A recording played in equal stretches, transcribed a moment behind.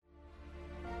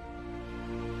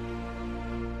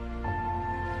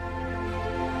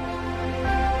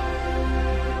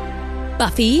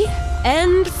Buffy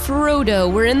and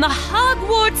Frodo were in the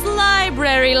Hogwarts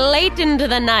library late into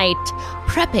the night,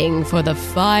 prepping for the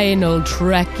final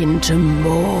trek into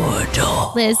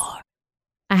Mordor. Liz,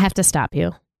 I have to stop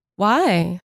you.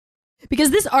 Why? Because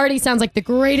this already sounds like the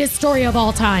greatest story of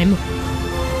all time.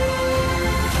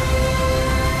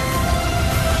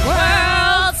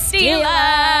 World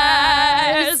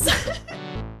Stealers!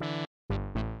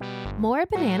 More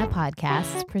Banana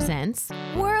Podcasts presents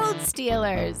World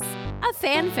Stealers, a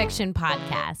fan fiction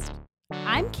podcast.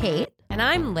 I'm Kate. And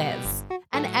I'm Liz.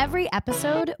 And every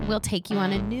episode will take you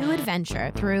on a new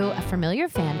adventure through a familiar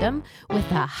fandom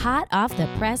with a hot off the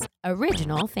press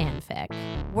original fanfic.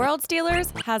 World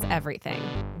Stealers has everything.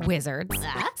 Wizards,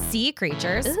 sea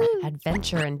creatures,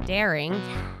 adventure and daring.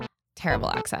 Terrible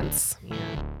accents.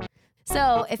 Yeah.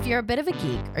 So if you're a bit of a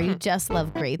geek or you just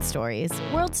love great stories,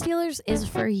 World Stealers is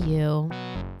for you.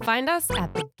 Find us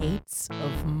at the Gates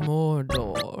of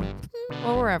Mordor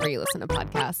or wherever you listen to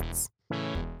podcasts.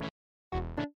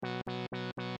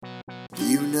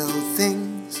 You know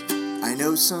things, I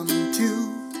know some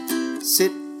too.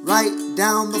 Sit right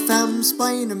down, the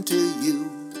femsplain them to you.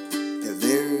 If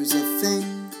there's a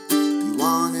thing you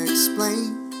want to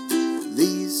explain,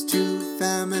 these two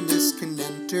feminists can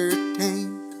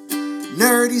entertain.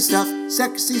 Nerdy stuff,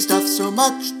 sexy stuff, so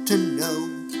much to know.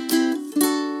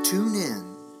 Tune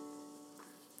in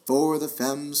for the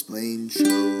Femsplain Show.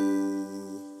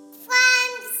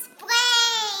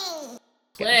 Femsplain!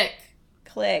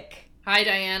 Click. Hi,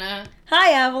 Diana.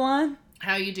 Hi, Avalon.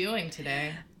 How are you doing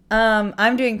today?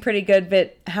 I'm doing pretty good,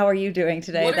 but how are you doing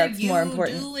today? What That's are you more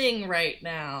important. doing right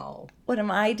now? What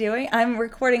am I doing? I'm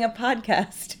recording a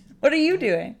podcast. What are you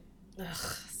doing? Ugh,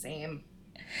 same.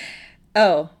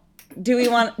 Oh, do we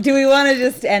want to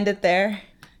just end it there?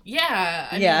 Yeah.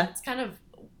 I Yeah. mean, it's kind of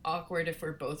awkward if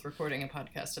we're both recording a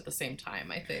podcast at the same time,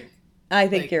 I think. I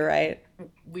think you're right.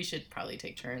 We should probably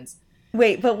take turns.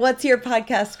 Wait, but what's your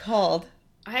podcast called?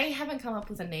 I haven't come up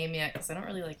with a name yet because I don't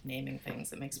really like naming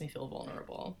things. It makes me feel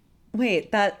vulnerable.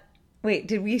 Wait,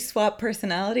 did we swap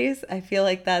personalities? I feel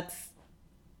like that's...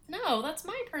 No, that's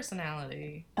my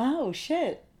personality. Oh,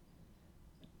 shit.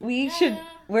 We're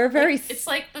It's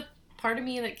like the part of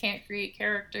me that can't create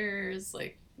characters.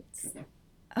 Like,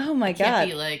 oh my God.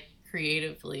 Can't be like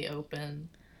creatively open.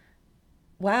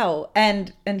 Wow.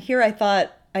 And here I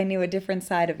thought I knew a different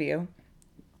side of you.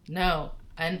 No.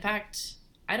 In fact,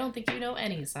 I don't think you know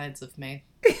any sides of me.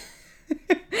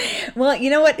 Well, you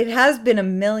know what? It has been a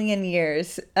million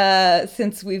years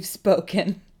since we've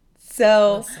spoken.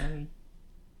 So Listen,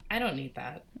 I don't need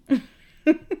that.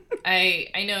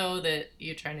 I know that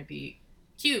you're trying to be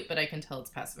cute, but I can tell it's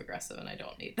passive aggressive and I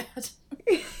don't need that.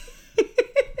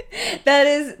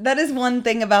 that is one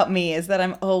thing about me, is that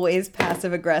I'm always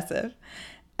passive aggressive.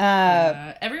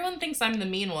 Everyone thinks I'm the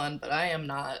mean one, but I am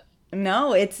not.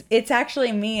 No, it's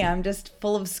actually me. I'm just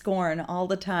full of scorn all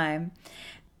the time.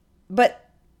 But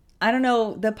I don't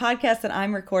know, the podcast that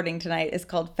I'm recording tonight is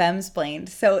called Femsplained.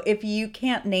 So if you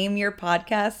can't name your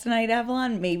podcast tonight,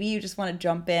 Avalon, maybe you just want to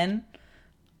jump in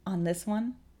on this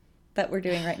one that we're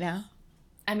doing right now.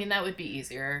 I mean, that would be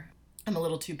easier. I'm a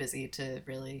little too busy to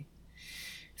really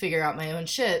figure out my own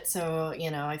shit. So,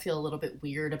 I feel a little bit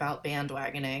weird about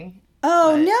bandwagoning.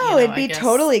 Oh, But, no, it'd be I guess...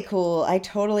 totally cool. I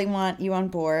totally want you on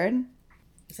board.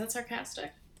 Is that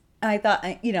sarcastic? I thought,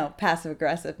 passive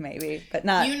aggressive maybe, but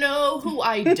not. You know who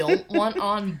I don't want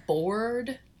on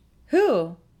board?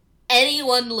 Who?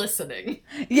 Anyone listening.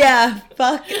 Yeah,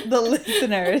 fuck the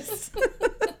listeners.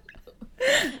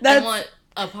 I want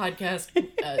a podcast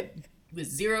with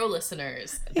 0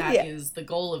 listeners. That is the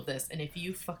goal of this. And if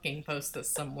you fucking post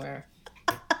this somewhere,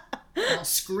 I'll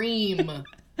scream.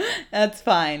 That's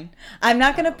fine. I'm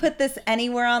not going to put this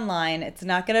anywhere online. It's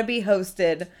not going to be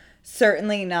hosted.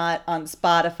 Certainly not on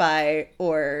Spotify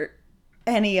or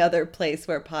any other place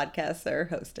where podcasts are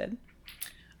hosted.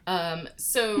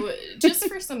 So just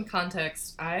for some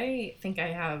context, I think I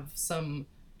have some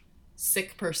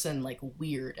sick person, like,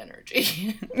 weird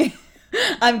energy.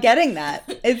 I'm getting that.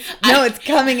 It's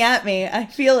coming at me. I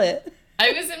feel it.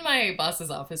 I was in my boss's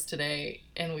office today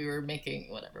and we were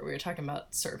making whatever. We were talking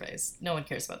about surveys. No one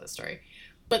cares about this story.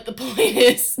 But the point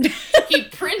is, he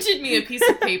printed me a piece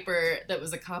of paper that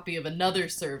was a copy of another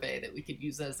survey that we could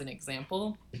use as an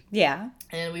example. Yeah.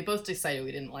 And we both decided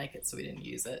we didn't like it, so we didn't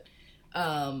use it.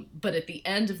 But at the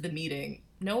end of the meeting,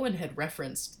 no one had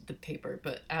referenced the paper.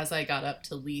 But as I got up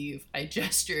to leave, I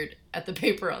gestured at the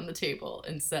paper on the table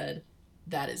and said,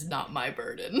 "That is not my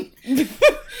burden."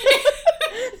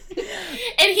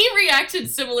 And he reacted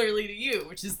similarly to you,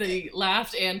 which is that he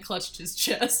laughed and clutched his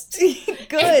chest.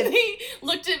 Good. And he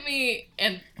looked at me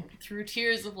and through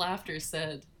tears of laughter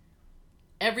said,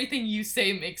 everything you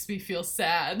say makes me feel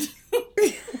sad.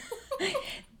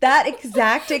 That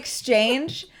exact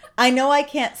exchange, I know I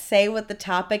can't say what the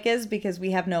topic is because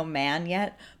we have no man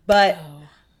yet, but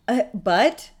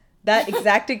that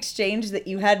exact exchange that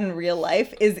you had in real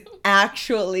life is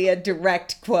actually a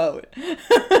direct quote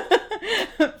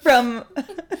from,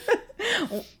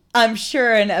 I'm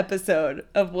sure, an episode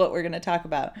of what we're going to talk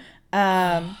about.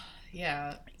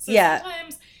 Yeah. So Yeah.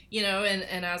 sometimes, you know,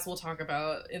 and as we'll talk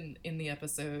about in the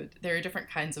episode, there are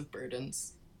different kinds of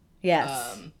burdens.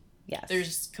 Yes. Yes.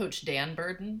 There's Coach Dan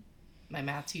burden, my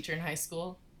math teacher in high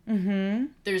school. Mm-hmm.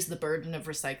 There's the burden of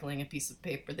recycling a piece of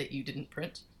paper that you didn't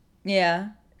print. Yeah.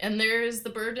 And there's the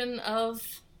burden of,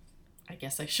 I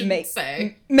guess I shouldn't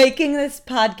say. Making this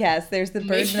podcast. There's the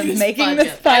burden of making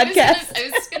this podcast.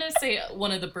 I was going to say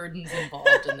one of the burdens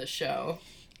involved in the show.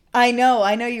 I know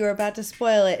you were about to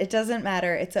spoil it. It doesn't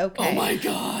matter. It's okay. Oh my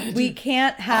God. We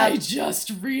can't have... I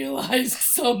just realized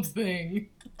something.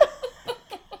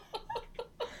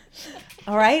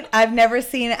 All right? I've never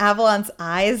seen Avalon's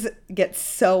eyes get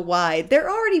so wide. They're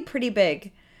already pretty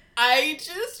big. I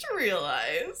just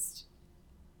realized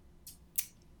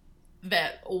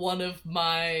that one of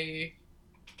my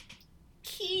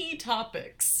key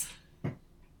topics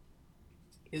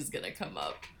is going to come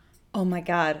up. Oh my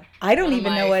God. I don't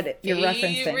even know what you're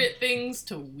referencing. Favorite things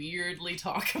to weirdly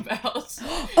talk about.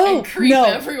 Oh, and creep no.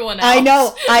 everyone out. I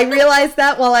know. I realized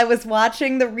that while I was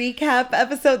watching the recap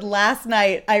episode last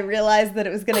night. I realized that it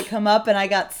was going to come up and I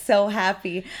got so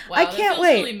happy. Wow, I that can't feels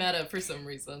wait. really meta for some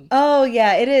reason. Oh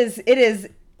yeah, it is. It is.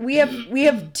 We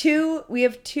have two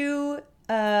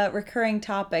recurring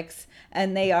topics,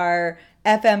 and they are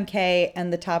FMK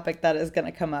and the topic that is going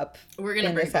to come up. We're going to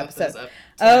in bring this both episode. those up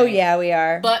Oh tonight. yeah, we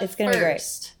are. But it's going to be great.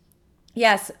 first,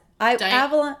 Yes, Diane-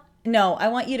 Avalon. No, I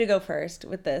want you to go first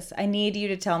with this. I need you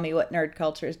to tell me what nerd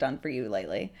culture has done for you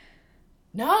lately.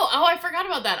 No, oh, I forgot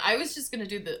about that. I was just going to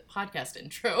do the podcast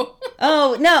intro.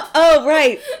 Oh no! Oh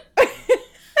right.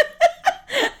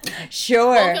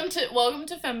 Sure. Welcome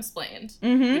to Femsplained.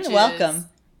 Mm-hmm. Welcome.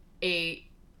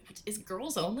 Is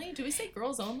girls only? Do we say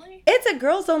girls only? It's a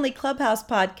girls only Clubhouse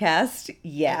podcast.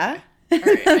 Yeah. All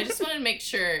right. I just wanted to make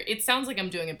sure. It sounds like I'm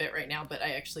doing a bit right now, but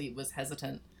I actually was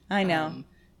hesitant. I know.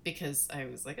 Because I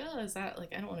was like, oh, is that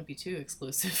like, I don't want to be too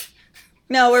exclusive.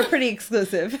 No, we're pretty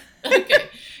exclusive. Okay.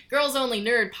 Girls only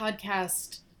nerd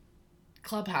podcast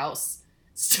Clubhouse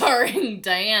starring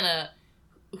Diana,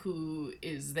 who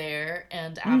is there,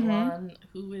 and Avalon,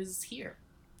 who is here.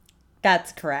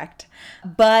 That's correct.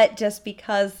 But just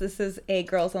because this is a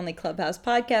girls only Clubhouse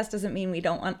podcast doesn't mean we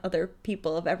don't want other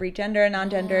people of every gender and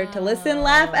non-gender to listen,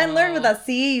 laugh, and learn with us.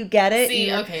 See, you get it.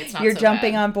 See, okay, it's not You're so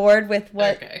jumping bad. on board with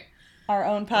what Okay. our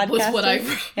own podcast With what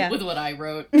is. with what I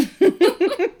wrote.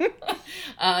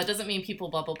 Doesn't mean people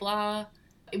blah blah blah.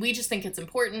 We just think it's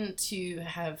important to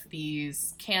have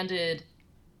these candid,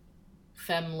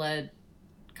 femme-led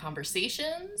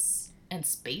conversations and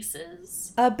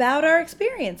spaces About our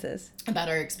experiences. about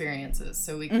our experiences.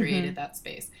 So we created that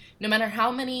space. No matter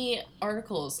how many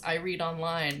articles I read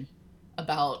online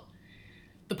about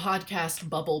the podcast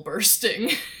bubble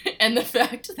bursting and the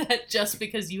fact that just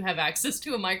because you have access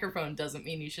to a microphone doesn't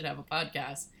mean you should have a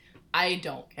podcast, I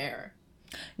don't care.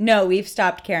 No, we've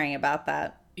stopped caring about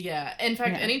that. Yeah. In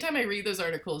fact, anytime I read those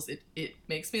articles, it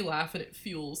makes me laugh and it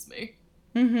fuels me.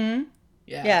 Mm-hmm.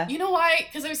 Yeah. Yeah. You know why?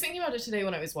 Because I was thinking about it today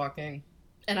when I was walking.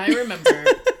 And I remember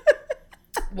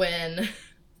when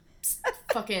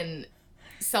fucking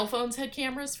cell phones had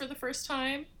cameras for the first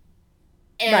time.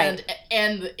 And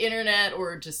the internet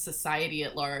or just society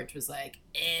at large was like,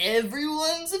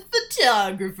 everyone's a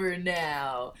photographer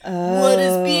now. What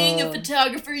does being a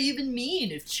photographer even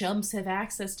mean if chumps have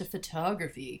access to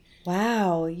photography?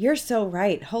 Wow, you're so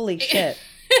right. Holy shit.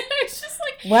 It's just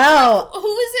like, Wow.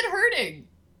 who is it hurting?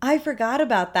 I forgot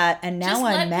about that, and now Just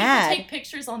I'm let mad. people take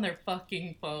pictures on their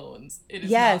fucking phones. It is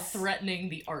Yes. not threatening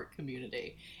the art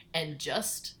community. And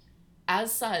just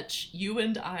as such, you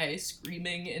and I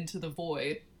screaming into the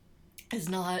void is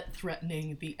not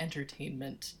threatening the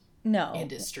entertainment No,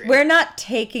 industry. we're not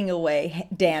taking away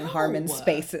Dan Harmon's No.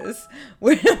 spaces.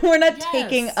 We're not Yes.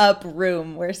 taking up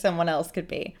room where someone else could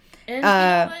be. And you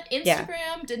know what? yeah.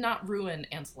 Instagram did not ruin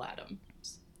Ansel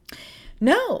Adams.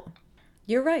 No,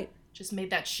 you're right. Just made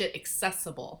that shit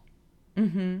accessible.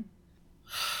 Mm-hmm.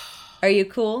 Are you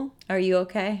cool? Are you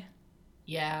okay?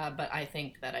 Yeah, but I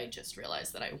think that I just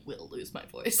realized that I will lose my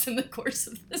voice in the course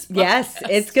of this podcast. Yes,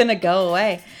 it's gonna go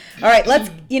away. All right,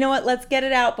 you know what? Let's get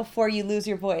it out before you lose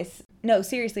your voice. No,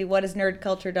 seriously, what has nerd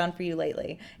culture done for you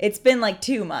lately? It's been like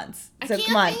 2 months, so I can't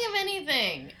come on. think of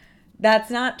anything.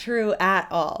 That's not true at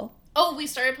all. Oh, we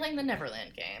started playing the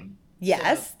Neverland game.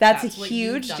 Yes, So that's a what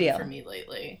huge you've done deal for me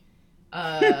lately.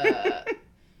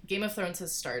 Game of Thrones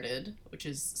has started, which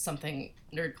is something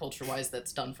nerd culture wise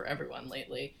that's done for everyone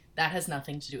lately. That has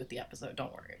nothing to do with the episode.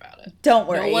 Don't worry about it. Don't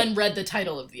worry. No one read the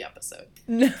title of the episode.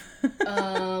 No.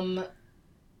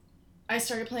 I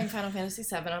started playing Final Fantasy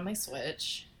VII on my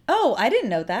Switch. Oh, I didn't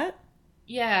know that.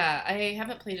 Yeah, I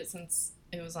haven't played it since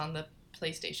it was on the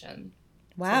PlayStation.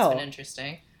 Wow. So it's been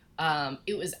interesting.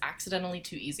 It was accidentally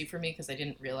too easy for me because I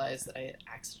didn't realize that I had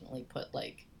accidentally put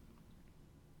like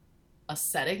a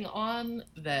setting on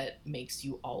that makes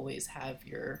you always have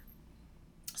your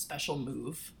special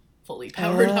move fully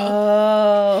powered up.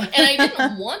 Oh. And I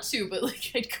didn't want to, but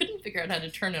like I couldn't figure out how to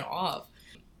turn it off.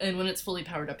 And when it's fully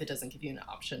powered up, it doesn't give you an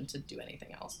option to do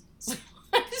anything else. So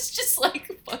I was just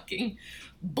like fucking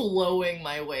blowing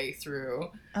my way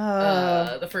through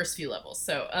the first few levels.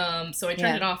 So so I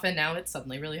turned it off, and now it's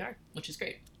suddenly really hard, which is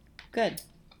great. Good.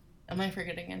 Am I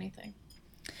forgetting anything?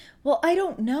 Well, I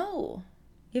don't know.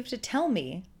 You have to tell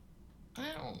me. I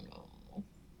don't know.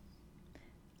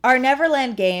 Our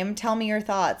Neverland game, tell me your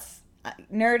thoughts.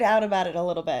 Nerd out about it a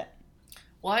little bit.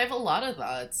 Well, I have a lot of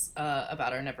thoughts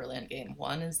about our Neverland game.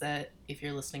 One is that if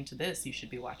you're listening to this, you should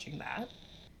be watching that.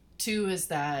 Two is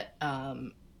that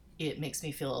it makes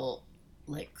me feel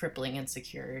like crippling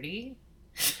insecurity.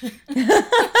 3,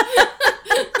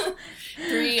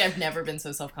 I've never been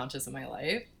so self-conscious in my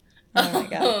life. Oh my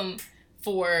God.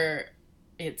 4,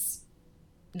 it's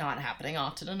not happening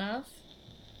often enough.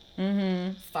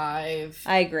 5,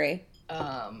 I agree.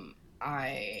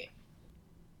 I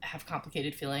have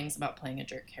complicated feelings about playing a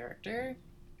jerk character.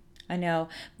 I know.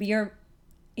 But your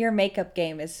makeup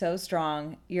game is so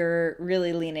strong. You're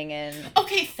really leaning in.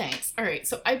 Okay, thanks. All right,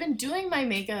 so I've been doing my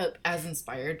makeup as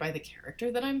inspired by the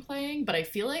character that I'm playing, but I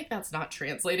feel like that's not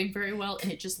translating very well,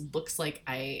 and it just looks like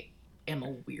I am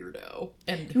a weirdo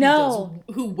and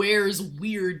who wears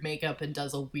weird makeup and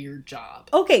does a weird job.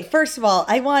 Okay, first of all,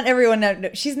 I want everyone to know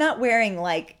she's not wearing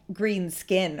like green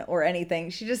skin or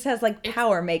anything. She just has like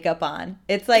power makeup on.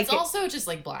 It's like it's also just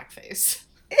like blackface.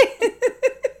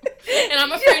 And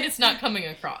I'm afraid it's not coming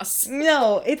across.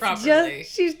 No, it's properly.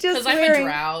 just she's just because I'm wearing a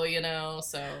drow, you know,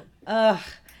 so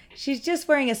she's just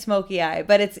wearing a smoky eye,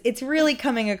 but it's really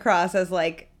coming across as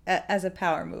like as a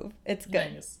power move. It's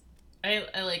good. Nice. I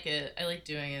like it. I like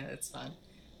doing it. It's fun.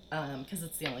 Because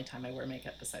it's the only time I wear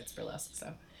makeup besides burlesque.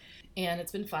 So, and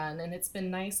it's been fun, and it's been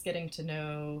nice getting to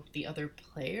know the other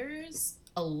players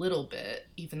a little bit.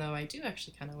 Even though I do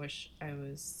actually kind of wish I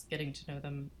was getting to know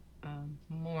them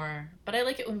more. But I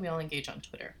like it when we all engage on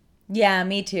Twitter. Yeah,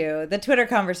 me too. The Twitter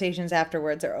conversations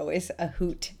afterwards are always a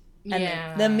hoot. And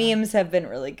yeah. the memes have been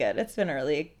really good. It's been a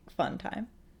really fun time.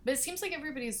 But it seems like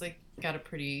everybody's like got a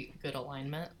pretty good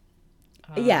alignment.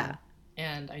 Yeah.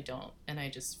 And I don't. And I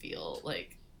just feel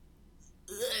like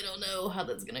I don't know how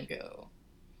that's gonna go.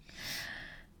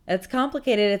 It's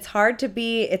complicated. It's hard to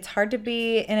be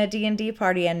in a D&D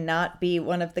party and not be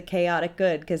one of the chaotic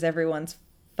good because everyone's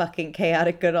fucking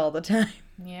chaotic good all the time.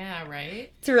 Yeah,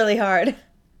 right? It's really hard.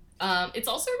 It's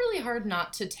also really hard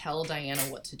not to tell Diana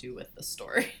what to do with the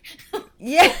story.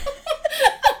 Yeah.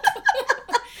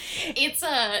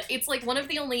 It's like one of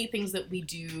the only things that we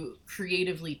do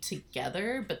creatively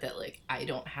together, but that like I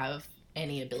don't have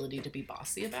any ability to be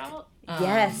bossy about.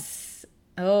 Yes.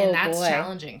 Oh, and that's boy.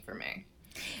 challenging for me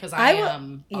because I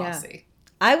am bossy. Yeah.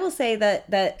 I will say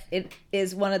that it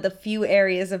is one of the few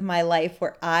areas of my life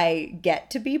where I get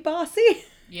to be bossy.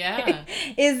 Yeah.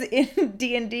 Is in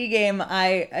D&D game.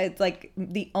 It's like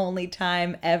the only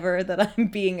time ever that I'm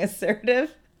being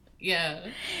assertive. Yeah.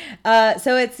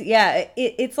 So it's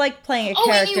like playing a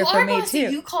character for me bossy.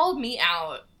 too. You called me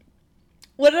out.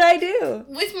 What did I do?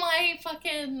 With my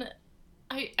fucking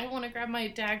I want to grab my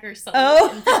dagger Oh.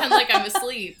 and pretend like I'm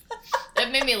asleep.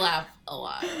 That made me laugh a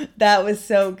lot. That was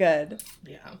so good.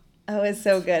 Yeah. That was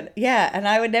so good. Yeah, and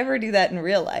I would never do that in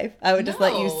real life. I would just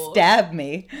let you No. stab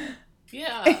me.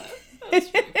 Yeah. That was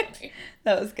pretty funny.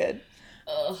 That was good.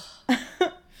 Ugh.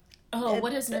 Oh,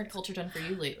 what has nerd culture done for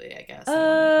you lately, I guess?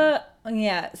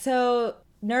 Yeah. So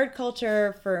nerd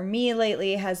culture for me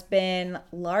lately has been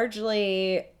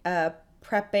largely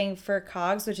prepping for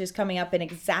COGS, which is coming up in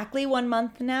exactly 1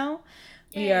 month now.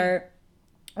 Yay. We are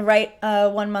right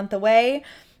 1 month away.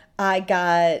 I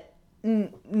got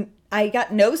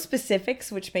no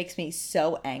specifics, which makes me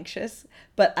so anxious,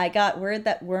 but I got word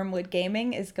that Wormwood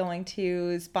Gaming is going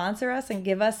to sponsor us and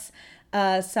give us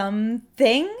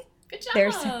something. Good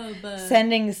job. They're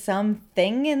sending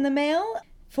something in the mail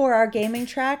for our gaming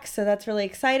track, so that's really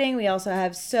exciting. We also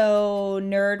have So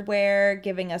Nerdware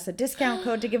giving us a discount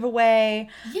code to give away.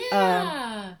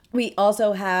 Yeah. We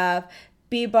also have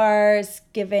B-Bar's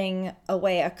giving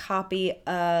away a copy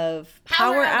of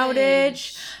Power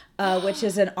Outage, which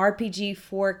is an RPG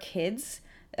for kids.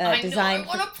 I Designed.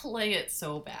 know, I want to play it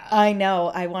so bad. I know.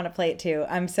 I want to play it too.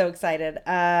 I'm so excited.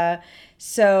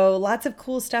 So lots of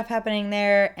cool stuff happening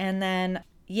there. And then,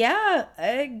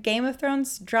 Game of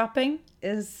Thrones dropping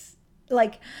is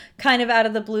like kind of out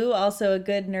of the blue. Also a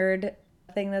good nerd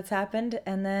thing that's happened.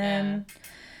 And then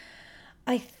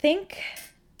I think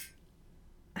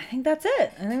that's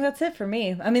it. I think that's it for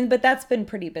me. I mean, but that's been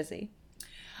pretty busy.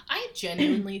 I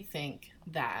genuinely think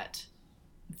that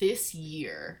this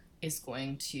year is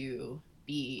going to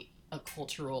be a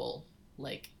cultural,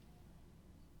 like,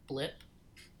 blip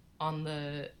on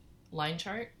the line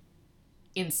chart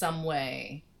in some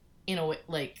way, in a way,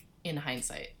 like, in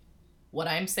hindsight. What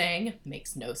I'm saying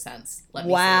makes no sense. Let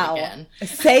me say it again.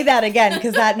 Say that again,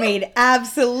 because that made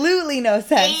absolutely no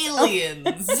sense.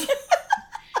 Aliens.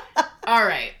 All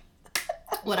right.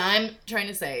 What I'm trying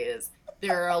to say is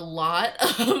there are a lot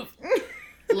of,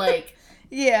 like,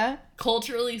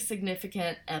 culturally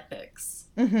significant epics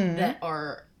that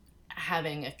are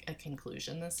having a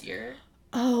conclusion this year.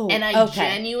 Oh, and I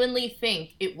genuinely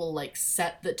think it will, like,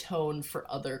 set the tone for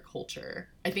other culture.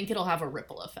 I think it'll have a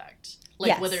ripple effect.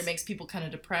 Like, whether it makes people kind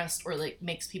of depressed or, like,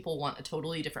 makes people want a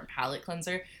totally different palate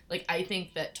cleanser. Like, I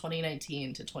think that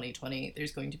 2019 to 2020,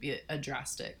 there's going to be a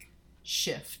drastic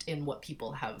shift in what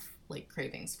people have, like,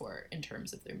 cravings for in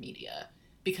terms of their media.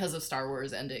 Because of Star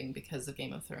Wars ending, because of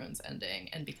Game of Thrones ending,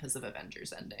 and because of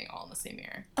Avengers ending all in the same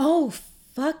year. Oh,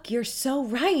 fuck, you're so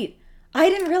right. I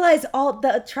didn't realize all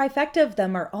the trifecta of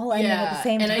them are all ending at the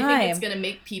same time. And I think it's going to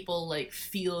make people, like,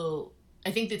 feel... I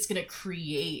think it's going to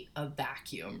create a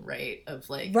vacuum, right, of,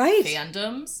 like,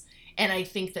 fandoms. And I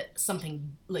think that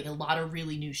something, like, a lot of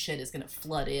really new shit is going to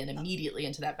flood in immediately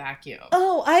into that vacuum.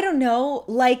 Oh, I don't know.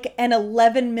 Like an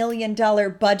 $11 million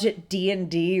budget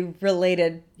D&D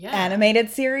related animated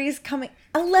series coming.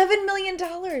 $11 million.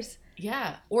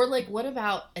 Yeah. Or, like, what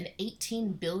about an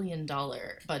 $18 billion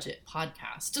budget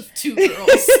podcast of two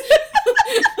girls?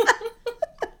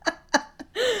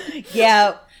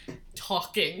 Yeah.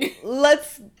 Talking.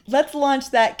 Let's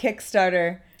launch that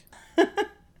Kickstarter.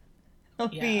 It'll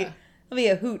be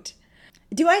a hoot.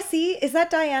 Do I see? Is that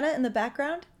Diana in the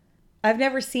background? I've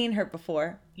never seen her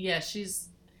before. Yeah, she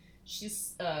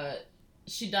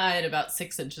died about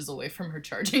 6 inches away from her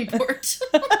charging port.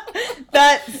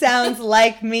 That sounds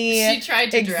like me. She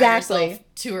tried to drag herself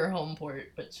to her home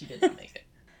port, but she didn't make it.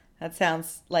 That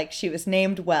sounds like she was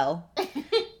named well.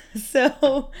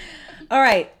 So, all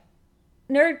right.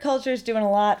 Nerd culture is doing a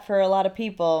lot for a lot of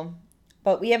people,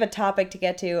 but we have a topic to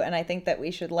get to, and I think that we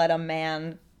should let a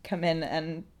man come in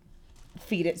and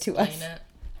feed it to us. It.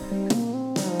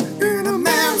 In a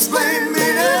mansplain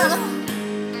minute,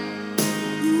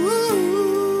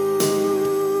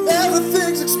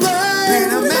 everything's explained. In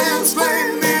a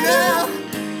mansplain minute,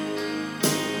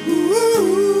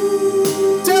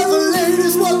 tell the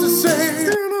ladies what to say. In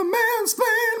a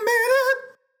mansplain minute.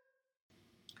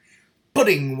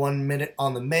 Putting 1 minute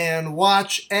on the man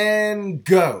watch and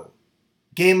go.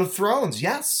 Game of Thrones.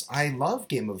 Yes, I love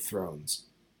Game of Thrones.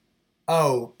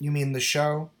 Oh, you mean the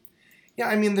show? Yeah,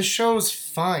 I mean the show's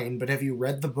fine, but have you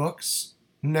read the books?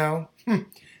 No.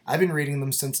 I've been reading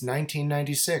them since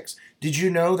 1996. Did you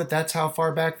know that that's how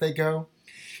far back they go?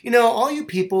 You know, all you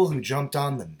people who jumped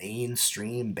on the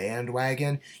mainstream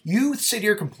bandwagon, you sit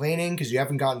here complaining because you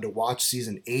haven't gotten to watch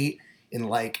season 8 in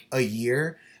like a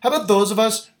year. How about those of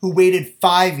us who waited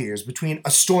 5 years between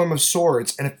A Storm of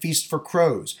Swords and A Feast for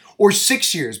Crows? Or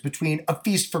 6 years between A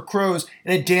Feast for Crows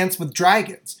and A Dance with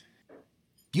Dragons?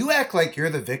 You act like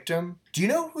you're the victim. Do you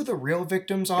know who the real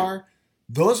victims are?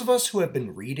 Those of us who have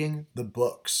been reading the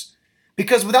books.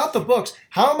 Because without the books,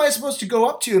 how am I supposed to go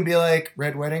up to you and be like,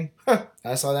 Red Wedding? Huh,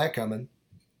 I saw that coming.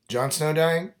 Jon Snow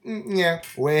dying? Yeah,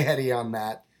 way ahead of you on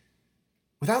that.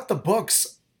 Without the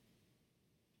books,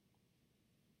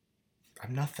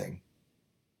 I'm nothing.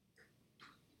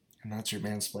 And that's your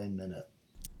mansplain minute.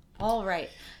 All right.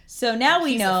 So now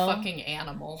we know he's a fucking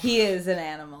animal. He is an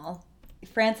animal.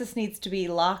 Francis needs to be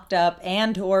locked up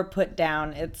and or put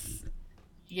down.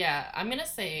 Yeah, I'm going to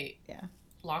say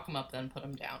lock him up then put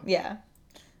him down. Yeah.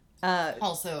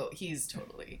 Also, he's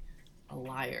totally a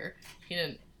liar. He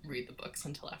didn't read the books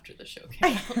until after the show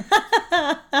came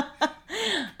out.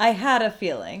 I had a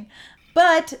feeling.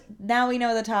 But now we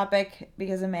know the topic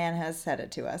because a man has said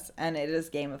it to us, and it is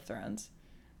Game of Thrones.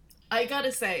 I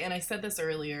gotta say, and I said this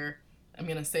earlier, I'm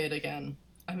gonna say it again.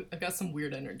 I've got some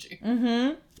weird energy.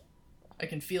 Mm-hmm. I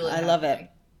can feel it. I love it.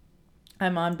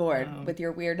 I'm on board with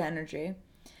your weird energy.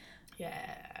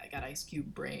 Yeah, I got Ice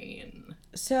Cube brain.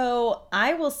 So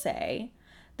I will say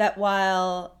that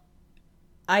while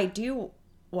I do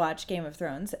watch Game of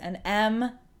Thrones and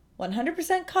am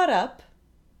 100% caught up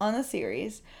on the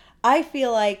series, I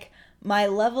feel like my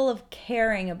level of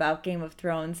caring about Game of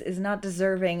Thrones is not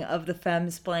deserving of the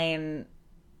Femsplain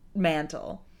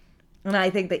mantle. And I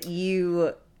think that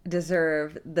you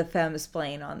deserve the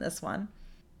Femsplain on this one.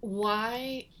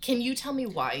 Why? Can you tell me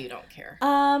why you don't care?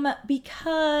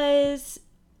 Because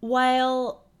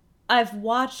while I've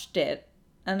watched it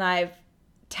and I've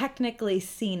technically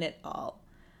seen it all,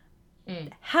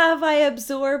 have I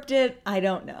absorbed it? I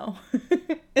don't know.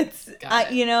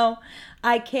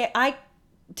 I can't.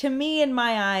 To me, in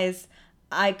my eyes,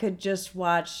 I could just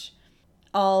watch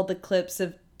all the clips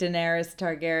of Daenerys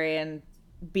Targaryen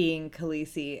being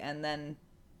Khaleesi, and then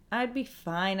I'd be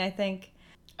fine, I think.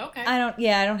 Okay. I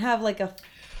don't have like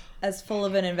as full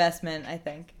of an investment, I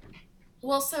think.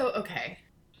 Well, okay.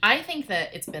 I think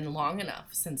that it's been long enough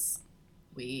since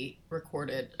we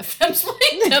recorded a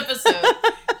Femsplain episode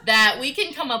that we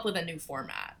can come up with a new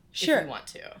format if we want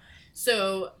to.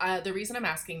 So the reason I'm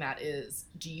asking that is,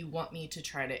 do you want me to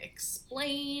try to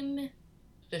explain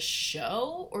the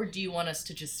show, or do you want us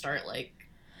to just start like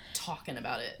talking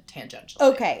about it tangentially?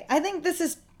 Okay, I think this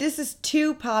is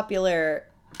too popular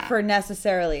for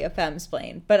necessarily a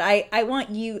Femsplain, but I want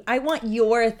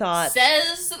your thoughts.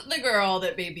 Says the girl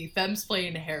that maybe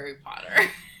Femsplain Harry Potter.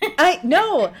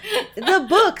 No, the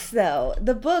books though.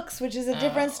 The books, which is a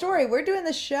different story. We're doing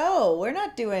the show. We're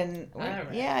not doing. Right.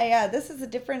 Yeah. This is a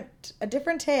different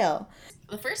tale.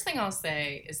 The first thing I'll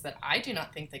say is that I do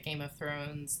not think that Game of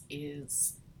Thrones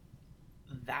is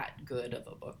that good of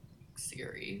a book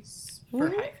series for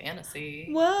high fantasy.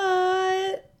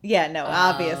 What? Yeah, no,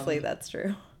 obviously that's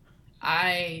true.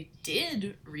 I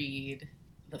did read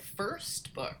the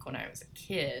first book when I was a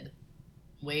kid,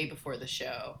 way before the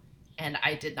show, and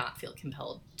I did not feel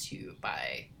compelled to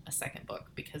buy a second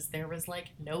book because there was like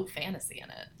no fantasy in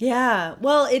it. Yeah.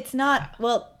 Well, it's not.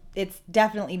 Well, it's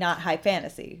definitely not high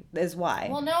fantasy. Is why.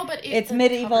 Well, no, but it's the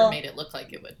medieval. Cover made it look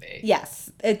like it would be.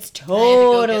 Yes, it's I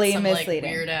totally had to go get some, misleading.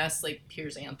 Like, weird ass like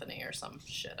Piers Anthony or some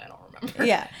shit. I don't remember.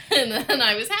 Yeah. And then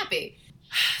I was happy.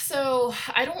 So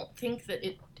I don't think that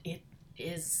it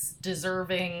is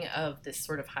deserving of this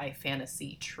sort of high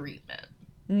fantasy treatment.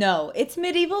 No, it's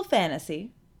medieval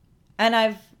fantasy, and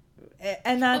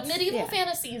that's medieval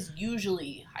fantasy is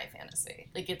usually high fantasy.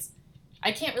 Like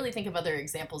I can't really think of other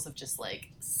examples of just like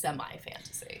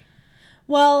semi-fantasy.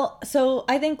 Well, so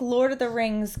I think Lord of the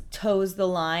Rings toes the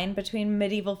line between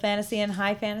medieval fantasy and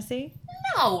high fantasy.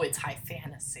 No, it's high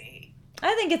fantasy.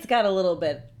 I think it's got a little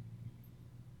bit.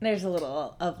 There's a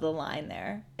little of the line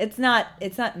there. It's not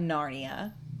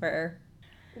Narnia where.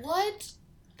 What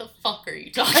the fuck are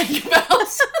you talking about?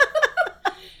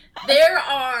 There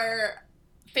are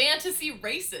fantasy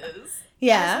races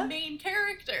as main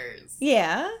characters.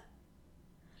 Yeah.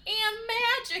 And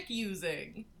magic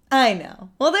using. I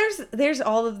know. Well, there's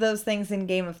all of those things in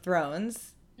Game of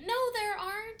Thrones. No, there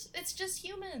aren't. It's just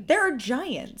humans. There are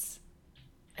giants.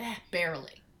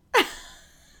 Barely.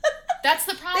 That's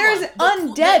the problem. There's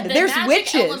undead. The There's magic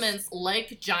witches. Elements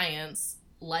like giants,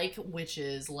 like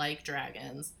witches, like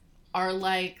dragons are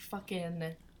like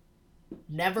fucking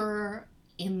never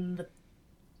in the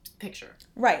picture.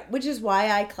 Right, which is why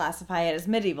I classify it as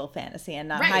medieval fantasy and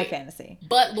not high fantasy.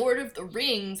 But Lord of the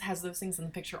Rings has those things in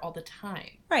the picture all the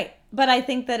time. Right, but I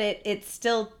think that it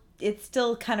still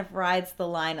kind of rides the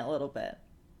line a little bit.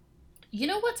 You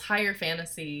know what's higher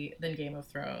fantasy than Game of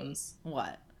Thrones?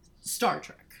 What? Star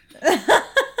Trek.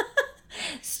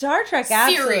 Star Trek,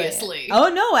 absolutely. Seriously. Oh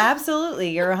no,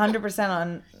 absolutely. You're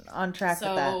 100% on track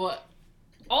with that. So,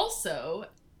 also,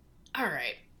 all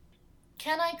right.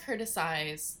 Can I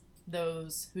criticize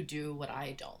those who do what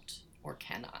I don't or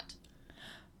cannot?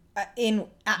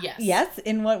 Yes. Yes.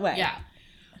 In what way? Yeah.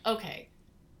 Okay.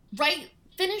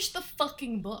 Finish the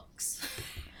fucking books.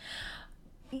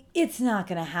 It's not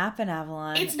gonna happen,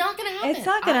 Avalon. It's not gonna happen. It's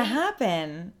not gonna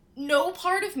happen. No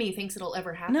part of me thinks it'll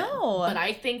ever happen. No. But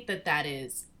I think that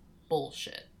is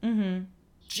bullshit. Mm-hmm.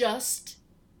 Just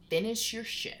finish your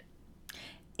shit.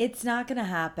 It's not gonna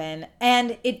happen.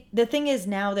 And the thing is,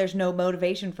 now there's no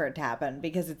motivation for it to happen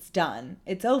because it's done.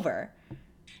 It's over.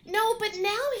 No, but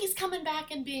now he's coming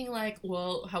back and being like,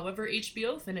 well, however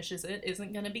HBO finishes it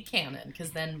isn't going to be canon,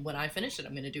 because then when I finish it,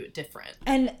 I'm going to do it different.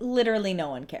 And literally no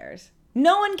one cares.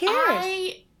 No one cares.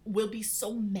 I will be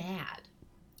so mad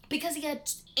because he had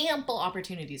ample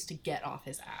opportunities to get off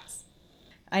his ass.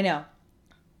 I know.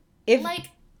 Hire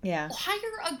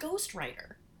a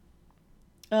ghostwriter.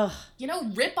 Ugh.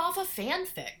 Rip off a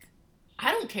fanfic.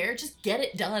 I don't care. Just get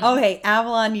it done. Oh, hey,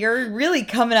 Avalon, you're really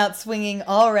coming out swinging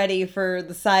already for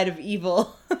the side of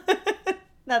evil.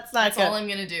 That's not That's good. all I'm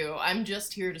gonna do. I'm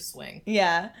just here to swing.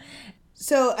 Yeah.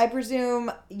 So I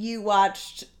presume you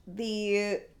watched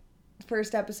the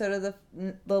first episode of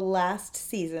the last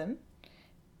season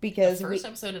because The first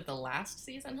episode of the last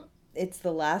season? it's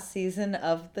the last season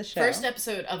of the show. First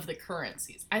episode of the current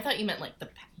season. I thought you meant like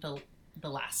the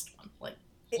last one,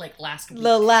 like last week.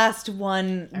 The last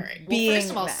one. All right. Well, being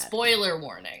first of all, that. spoiler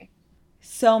warning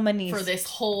So many for this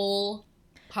whole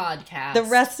podcast. The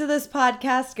rest of this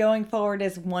podcast going forward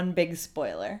is one big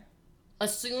spoiler.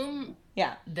 Assume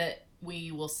Yeah. that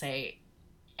we will say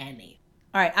any.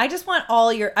 All right.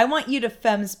 I want you to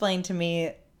femsplain to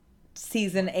me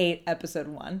season 8, episode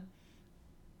 1.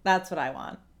 That's what I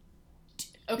want.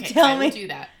 Okay, Tell I me. will do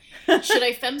that. Should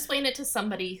I femsplain it to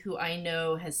somebody who I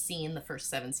know has seen the first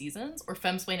 7 seasons, or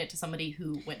femsplain it to somebody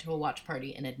who went to a watch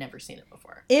party and had never seen it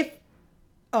before?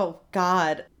 Oh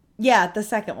God. Yeah, the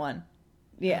second one.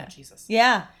 Yeah. Oh, Jesus.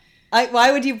 Yeah.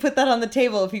 Why would you put that on the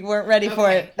table if you weren't ready for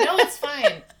Okay. it? No, it's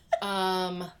fine.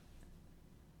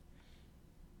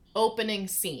 Opening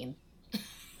scene.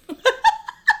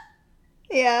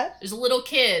 Yeah. There's a little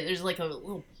kid. There's like a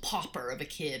little pauper of a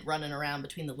kid running around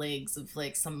between the legs of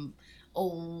like some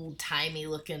old-timey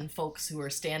looking folks who are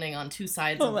standing on two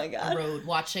sides of my God. a road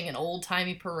watching an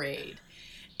old-timey parade.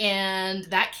 And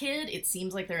that kid, it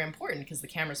seems like they're important because the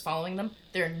camera's following them.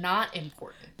 They're not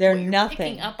important. They're what you're nothing.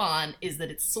 Picking up on is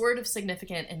that it's sort of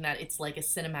significant in that it's like a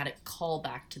cinematic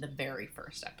callback to the very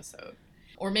first episode.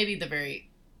 Or maybe the very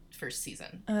first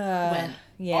season. When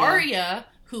yeah. Arya,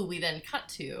 who we then cut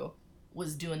to,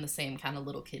 was doing the same kind of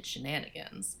little kid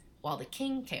shenanigans while the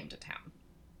king came to town.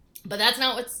 But that's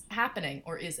not what's happening,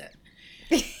 or is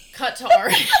it? Cut to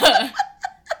Arya.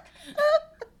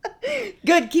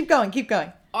 Good. Keep going. Keep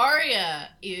going. Arya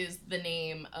is the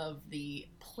name of the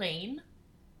plain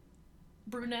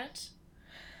brunette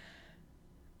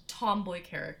tomboy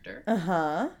character.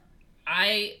 Uh-huh.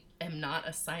 I am not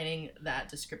assigning that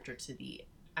descriptor to the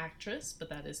actress, but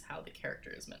that is how the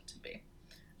character is meant to be.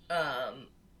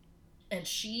 And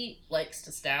she likes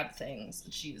to stab things,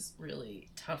 and she's really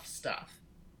tough stuff.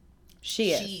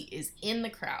 She is. She is in the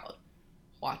crowd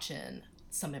watching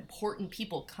some important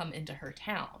people come into her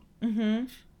town, Mm-hmm.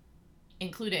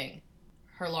 including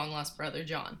her long-lost brother,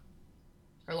 John.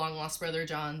 Her long-lost brother,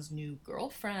 John's new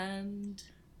girlfriend,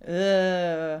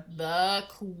 the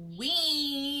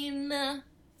Queen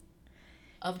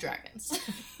of Dragons.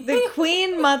 The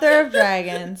Queen Mother of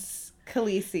Dragons,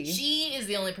 Khaleesi. She is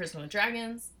the only person with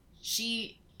dragons.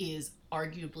 She is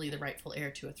arguably the rightful heir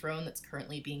to a throne that's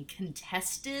currently being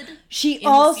contested. She in the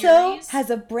also series. has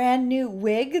a brand new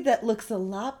wig that looks a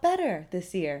lot better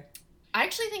this year. I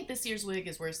actually think this year's wig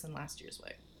is worse than last year's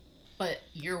wig. But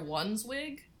year one's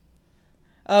wig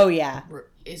Oh yeah.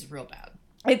 is real bad.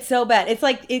 It's so bad. It's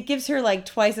like it gives her like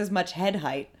twice as much head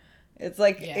height. It's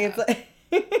like Yeah. it's like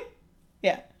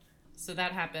yeah. So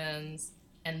that happens,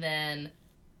 and then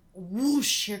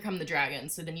whoosh, here come the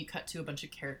dragons. So then you cut to a bunch of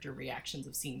character reactions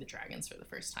of seeing the dragons for the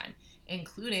first time,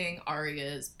 including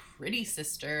Arya's pretty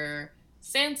sister,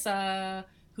 Sansa,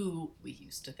 who we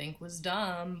used to think was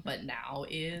dumb, but now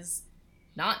is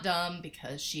not dumb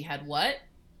because she had what?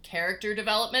 Character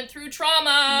development through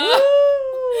trauma!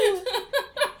 Woo!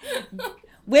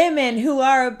 Women who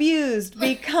are abused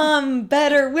become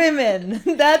better women.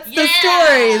 That's the Yeah!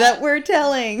 story that we're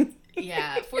telling.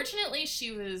 Yeah, fortunately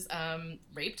she was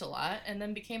raped a lot and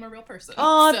then became a real person.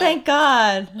 Oh, So- thank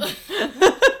God.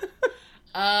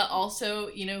 Also,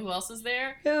 you know who else is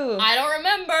there? Who? I don't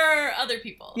remember other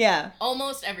people. Yeah.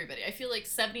 Almost everybody. I feel like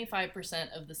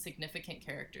 75% of the significant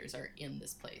characters are in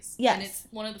this place. Yes. And it's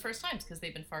one of the first times because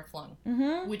they've been far flung.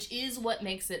 Mm-hmm. Which is what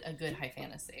makes it a good high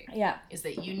fantasy. Yeah. Is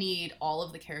that you need all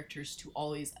of the characters to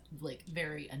always, like,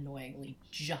 very annoyingly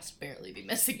just barely be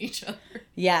missing each other.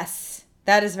 Yes,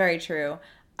 that is very true.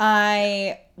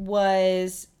 I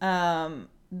was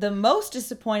the most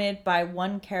disappointed by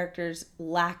one character's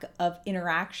lack of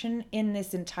interaction in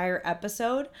this entire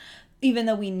episode, even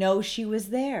though we know she was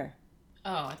there.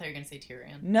 Oh, I thought you were going to say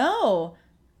Tyrion. No.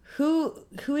 Who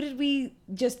did we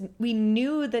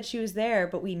knew that she was there,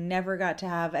 but we never got to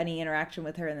have any interaction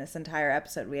with her in this entire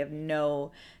episode. We have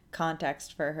no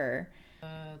context for her.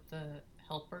 The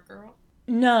helper girl?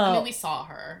 No. I mean, we saw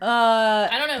her. Uh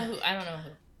I don't know who.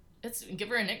 Give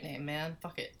her a nickname, man.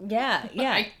 Fuck it. yeah,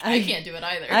 yeah. I can't do it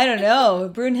either. I don't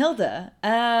know.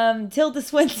 Brunhilde. Tilda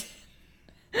Swinton.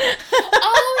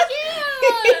 Oh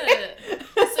yeah.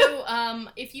 So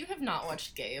if you have not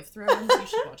watched Game of Thrones, you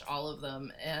should watch all of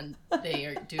them, and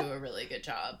they do a really good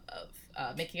job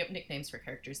of making up nicknames for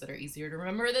characters that are easier to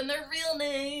remember than their real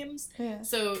names. Yeah.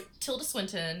 So Tilda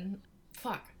Swinton.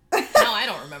 Fuck. Now I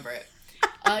don't remember it.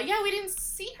 Yeah, we didn't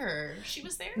see her. She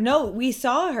was there? No, we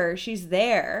saw her. She's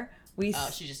there.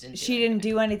 She just didn't do She didn't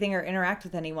do anything or interact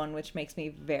with anyone, which makes me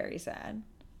very sad.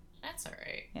 That's all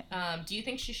right. Yeah. Do you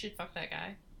think she should fuck that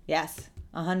guy? Yes,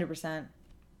 100%.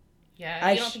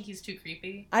 Yeah, you don't think he's too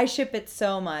creepy? I ship it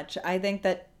so much. I think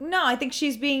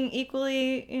she's being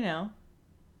equally,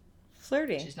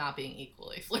 flirty. She's not being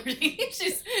equally flirty.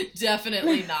 She's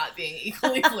definitely not being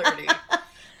equally flirty.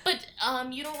 But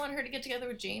you don't want her to get together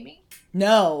with Jamie?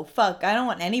 No, fuck. I don't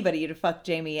want anybody to fuck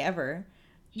Jamie ever.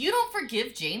 You don't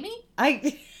forgive Jamie? Am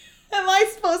I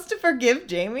supposed to forgive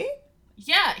Jamie?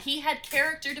 Yeah, he had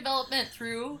character development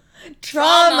through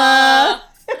Trauma.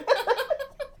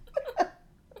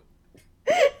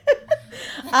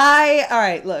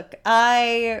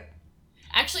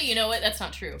 Actually, you know what? That's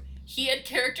not true. He had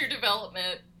character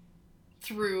development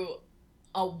through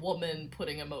a woman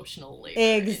putting emotional labor.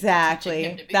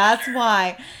 Exactly. That's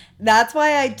why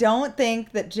I don't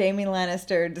think that Jaime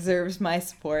Lannister deserves my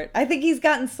support. I think he's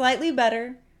gotten slightly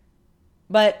better,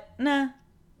 but nah.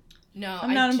 No,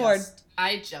 I'm not on board.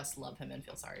 I just love him and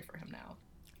feel sorry for him now.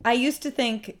 I used to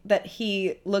think that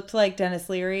he looked like Dennis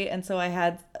Leary, and so I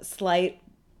had a slight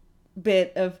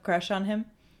bit of crush on him,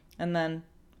 and then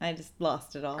I just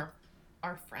lost it all.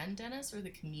 Our friend Dennis or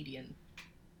the comedian?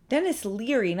 Dennis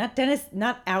Leary, not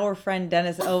our friend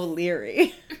Dennis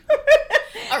O'Leary.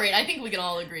 All right, I think we can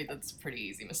all agree that's a pretty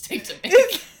easy mistake to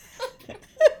make.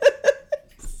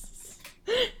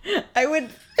 I would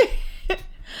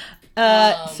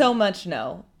so much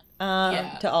no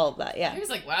to all of that. Yeah. He was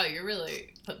like, "Wow, you're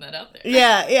really putting that out there."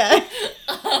 Yeah.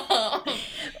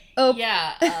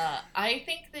 Yeah. I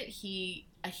think that he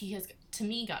has, to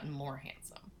me, gotten more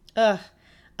handsome.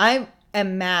 I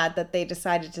am mad that they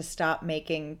decided to stop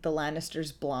making the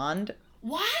Lannisters blonde.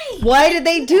 Why? Why did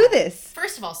they do this?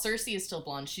 First of all, Cersei is still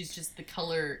blonde. She's just the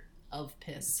color of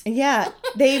piss. Yeah,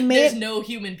 they made. There's no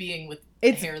human being with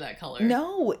hair that color.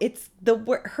 No, it's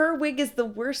her wig is the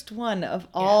worst one of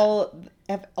all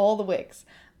the wigs.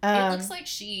 It looks like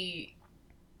she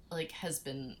has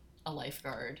been a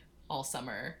lifeguard all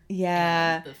summer.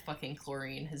 Yeah. And the fucking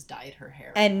chlorine has dyed her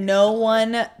hair. And no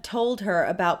one told her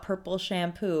about purple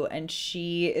shampoo, and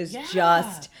she is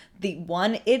just the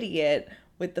one idiot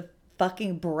with the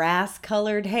fucking brass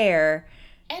colored hair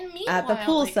and meanwhile, at the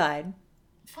poolside.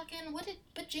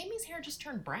 But Jamie's hair just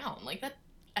turned brown. That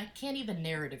I can't even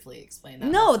narratively explain that.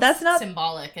 No, that's not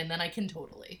symbolic, and then I can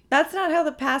totally. That's not how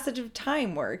the passage of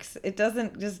time works. It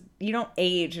doesn't just, you don't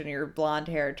age and your blonde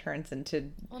hair turns into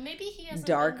maybe he hasn't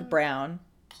dark brown.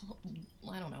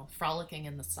 I don't know, frolicking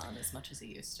in the sun as much as he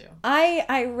used to.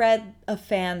 I read a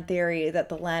fan theory that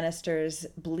the Lannisters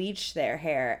bleach their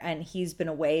hair, and he's been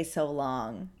away so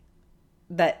long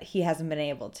that he hasn't been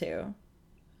able to.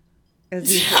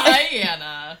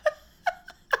 Diana.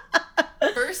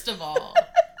 First of all,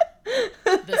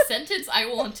 the sentence I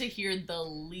want to hear the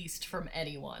least from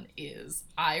anyone is,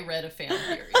 I read a fan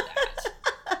theory that.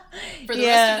 For the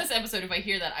rest of this episode, if I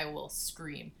hear that, I will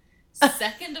scream.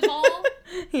 Second of all,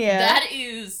 that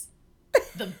is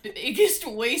the biggest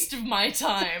waste of my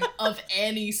time of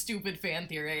any stupid fan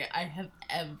theory I have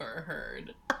ever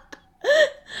heard.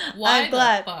 Why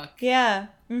the fuck? Yeah.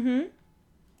 Mm-hmm.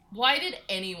 Why did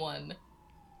anyone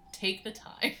take the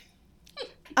time?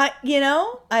 I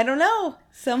don't know.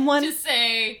 Someone to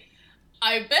say,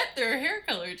 I bet their hair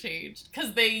color changed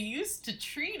because they used to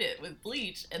treat it with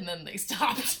bleach and then they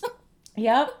stopped.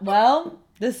 Yep. Well,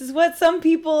 this is what some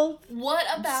people What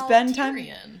about spend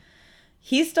Tyrion? Time.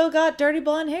 He's still got dirty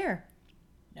blonde hair.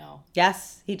 No.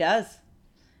 Yes, he does.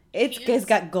 He's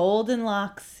got golden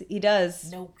locks. He does.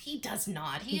 No, he does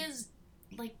not. He is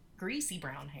greasy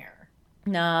brown hair.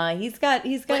 Nah, he's got.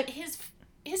 But his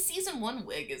season 1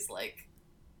 wig is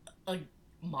a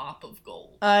mop of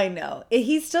gold. I know.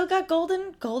 He's still got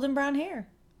golden brown hair.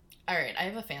 All right, I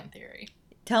have a fan theory.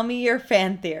 Tell me your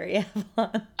fan theory,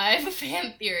 Evelyn. I have a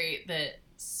fan theory that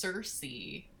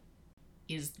Cersei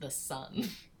is the sun.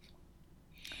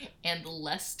 And the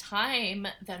less time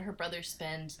that her brothers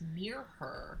spend near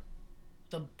her,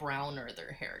 the browner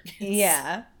their hair gets.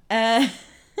 Yeah.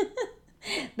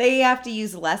 They have to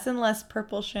use less and less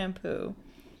purple shampoo.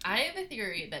 I have a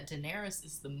theory that Daenerys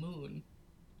is the moon.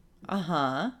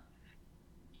 Uh-huh.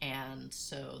 And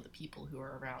so the people who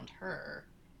are around her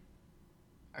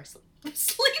are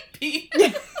sleepy.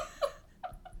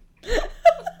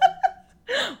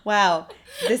 Wow.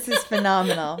 This is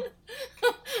phenomenal.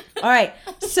 All right.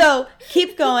 So,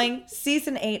 keep going.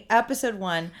 Season 8, episode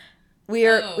 1.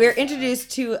 We're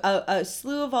introduced to a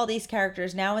slew of all these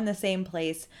characters now in the same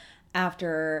place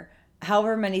after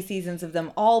however many seasons of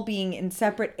them all being in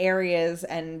separate areas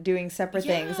and doing separate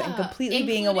things and completely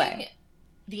being away.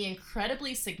 the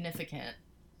incredibly significant,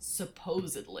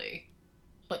 supposedly,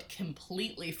 but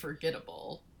completely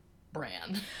forgettable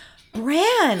Bran.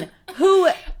 Bran, who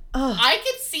I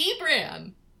could see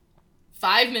Bran.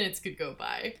 5 minutes could go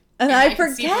by. and I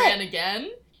could see forget. Bran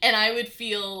again, and I would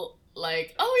feel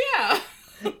like, oh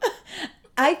yeah.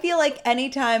 I feel like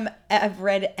anytime I've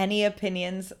read any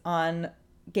opinions on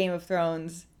Game of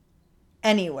Thrones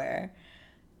anywhere,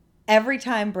 every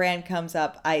time Bran comes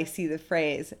up, I see the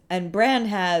phrase, and Bran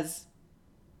has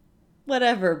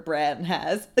whatever Bran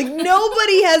has. Like,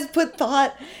 nobody has put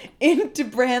thought into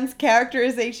Bran's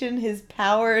characterization, his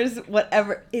powers,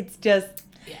 whatever. It's just,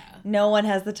 Yeah. no one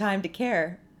has the time to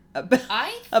care about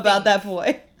I that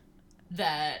boy.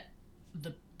 That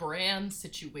the Bran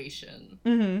situation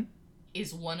Mm-hmm.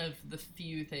 is one of the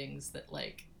few things that,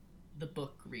 like, the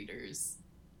book readers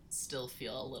still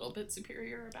feel a little bit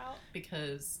superior about,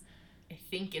 because I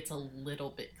think it's a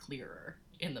little bit clearer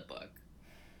in the book.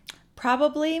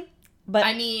 Probably, but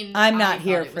I mean, I'm not I thought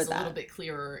here it for was that. a little bit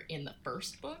clearer in the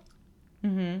first book.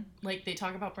 Mm-hmm. Like, they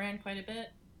talk about Bran quite a bit,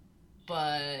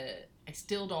 but I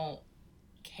still don't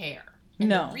care. And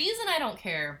No. the reason I don't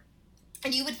care,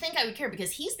 and you would think I would care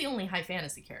because he's the only high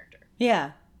fantasy character.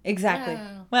 Yeah, exactly.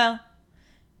 Yeah. Well,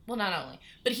 Well, not only,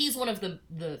 but he's one of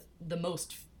the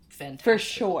most fantastic for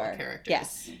sure.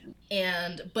 characters.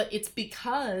 Yes. But it's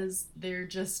because they're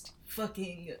just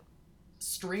fucking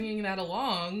stringing that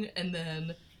along and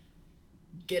then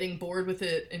getting bored with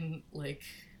it and, like,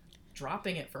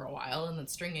 dropping it for a while and then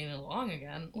stringing it along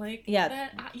again. Like, Yeah.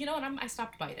 that, you know what? I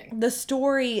stopped biting. The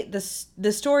story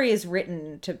is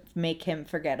written to make him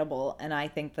forgettable, and I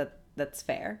think that's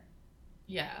fair.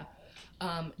 Yeah.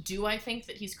 Do I think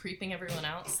that he's creeping everyone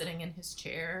out, sitting in his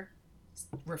chair,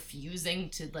 refusing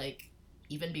to, like,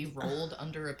 even be rolled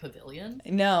under a pavilion?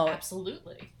 No,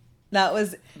 Absolutely. that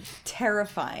was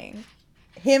terrifying.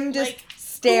 Him just Like,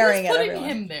 staring who was at putting everyone.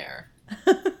 him there?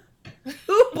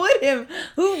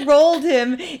 Who rolled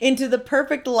him into the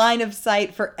perfect line of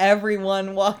sight for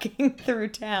everyone walking through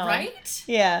town? Right?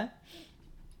 Yeah.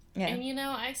 Yeah. And, you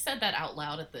know, I said that out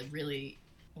loud at the really,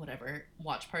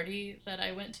 watch party that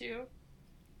I went to.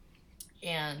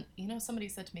 And, you know, somebody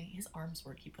said to me, his arms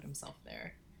work, he put himself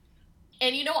there.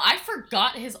 And, you know, I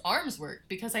forgot his arms work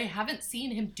because I haven't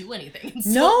seen him do anything in so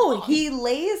No, long. he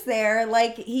lays there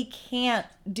like he can't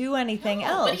do anything No,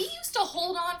 else. But he used to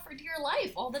hold on for dear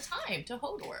life all the time to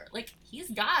Hodor. Like, he's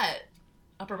got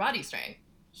upper body strength.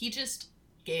 He just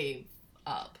gave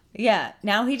up. Yeah,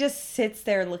 now he just sits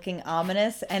there looking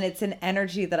ominous, and it's an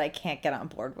energy that I can't get on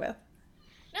board with.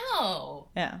 No.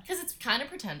 Yeah. Because it's kind of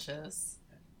pretentious.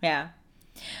 Yeah.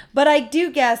 But I do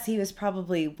guess he was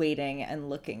probably waiting and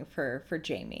looking for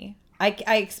Jamie. I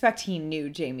expect he knew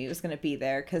Jamie was going to be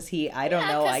there because I don't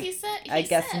know, 'cause he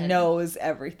said- knows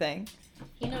everything.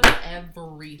 He knows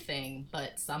everything,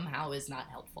 but somehow is not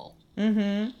helpful.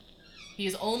 Mm-hmm. He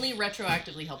is only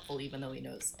retroactively helpful even though he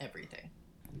knows everything.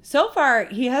 So far,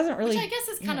 he hasn't really... Which I guess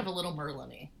is kind of a little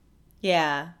Merlin-y.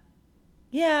 Yeah.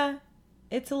 Yeah.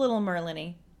 It's a little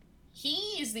Merlin-y. He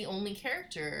is the only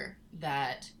character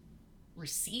that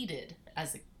receded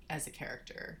as a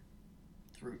character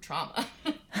through trauma.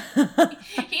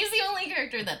 He's the only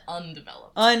character that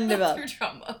undeveloped through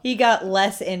trauma. He got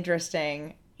less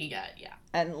interesting He got, yeah.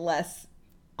 and less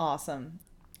awesome.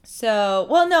 So,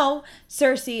 well, no,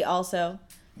 Cersei also.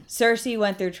 Cersei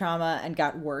went through trauma and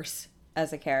got worse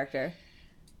as a character.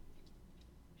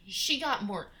 She got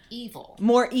more evil.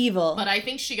 More evil. But I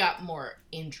think she got more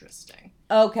interesting.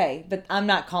 Okay, but I'm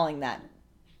not calling that.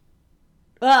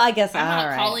 Well, I guess I'm not all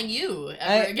right. calling you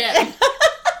ever again.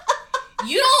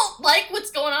 You don't like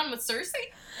what's going on with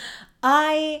Cersei?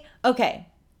 Okay.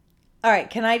 All right,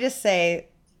 can I just say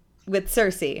with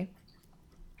Cersei,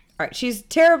 all right, she's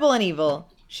terrible and evil.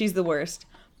 She's the worst.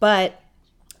 But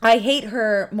I hate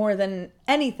her more than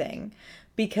anything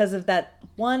because of that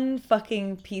one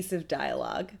fucking piece of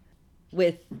dialogue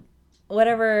with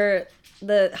whatever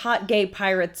the hot gay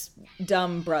pirate's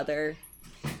dumb brother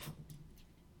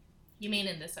You mean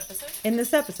in this episode? in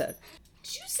this episode.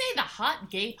 Did you say the hot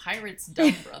gay pirate's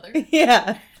dumb brother?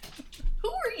 Yeah. Who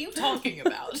are you talking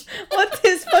about? What's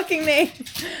his fucking name?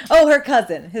 Oh, her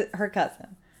cousin. Her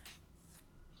cousin.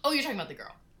 Oh, you're talking about the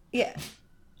girl. Yeah.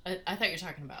 I thought you were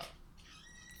talking about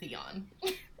Theon.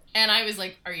 And I was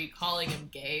like, are you calling him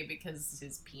gay because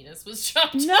his penis was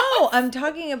chopped No, off? I'm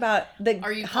talking about the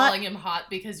Are you hot... calling him hot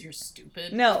because you're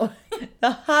stupid? No.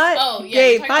 The hot Oh, yeah, gay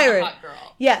you're talking pirate. about the hot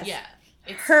girl. Yes. Yeah.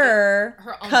 It's Her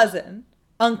her uncle. cousin.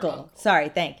 Uncle. Her uncle. Sorry,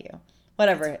 thank you.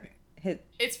 Whatever.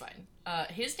 It's fine.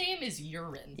 His name is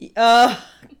Urine. Oh,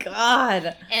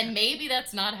 God. And maybe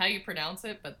that's not how you pronounce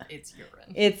it, but it's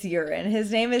Urine. It's Urine.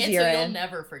 His name is and Urine. so you'll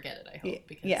never forget it, I hope,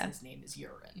 because his name is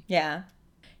Urine. Yeah.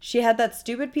 She had that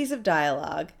stupid piece of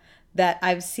dialogue that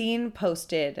I've seen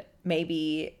posted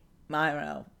maybe, I don't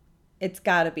know, it's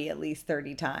got to be at least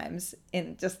 30 times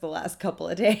in just the last couple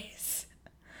of days.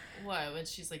 What? When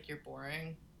she's like, you're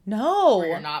boring? No. Or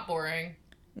you're not boring?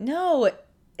 No.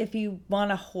 If you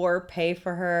want a whore, pay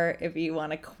for her. If you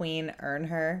want a queen, earn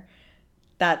her.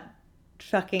 That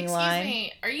fucking line. Excuse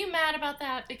me, are you mad about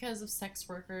that because of sex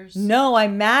workers? No,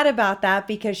 I'm mad about that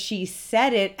because she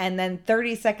said it and then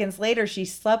 30 seconds later she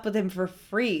slept with him for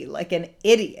free like an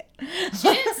idiot. She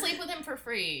didn't sleep with him for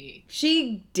free.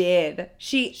 She did.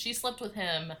 She slept with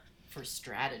him for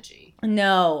strategy.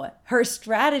 No, her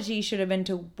strategy should have been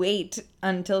to wait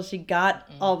until she got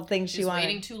all the things she wanted. She was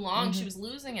waiting too long. She was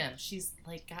losing him. She's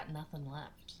like got nothing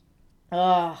left.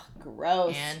 Oh,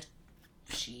 gross. And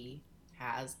she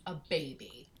has a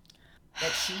baby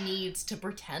that she needs to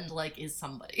pretend like is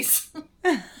somebody's.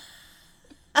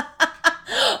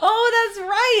 Oh, that's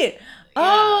right. Yeah.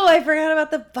 Oh, I forgot about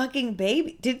the fucking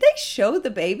baby. Did they show the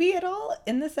baby at all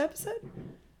in this episode?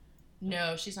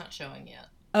 No, she's not showing yet.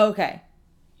 Okay.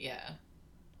 Yeah.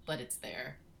 But it's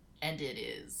there. And it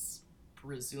is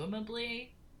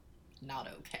presumably not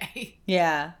okay.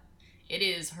 Yeah. It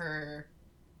is her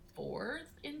 4th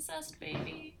incest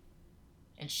baby.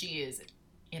 And she is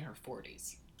in her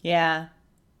 40s. Yeah.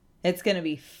 It's going to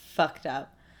be fucked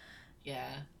up. Yeah.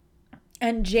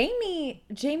 And Jamie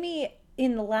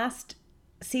in the last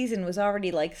season was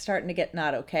already like starting to get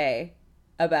not okay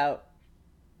about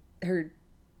her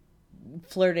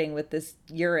flirting with this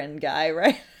Urine guy,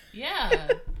 right?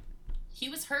 Yeah. He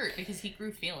was hurt because he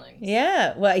grew feelings.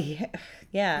 Yeah. Well,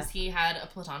 yeah. Because he had a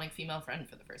platonic female friend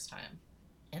for the first time.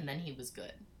 And then he was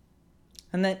good.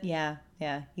 And then, yeah.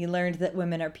 He learned that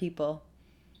women are people.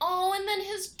 Oh, and then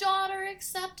his daughter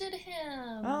accepted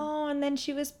him. Oh, and then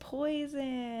she was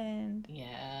poisoned.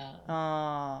 Yeah.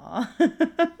 Aww.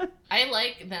 I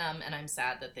like them, and I'm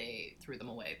sad that they threw them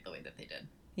away the way that they did.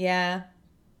 Yeah.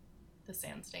 The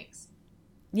sand snakes.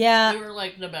 Yeah. They were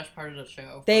like the best part of the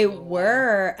show. They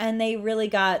were, and they really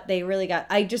got,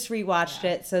 I just rewatched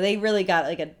it, so they really got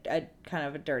like a kind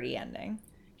of a dirty ending.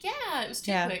 Yeah, it was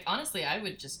too quick. Honestly, I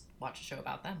would just watch a show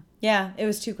about them. Yeah, it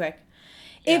was too quick.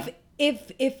 Yeah.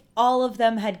 If all of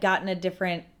them had gotten a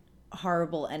different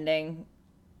horrible ending,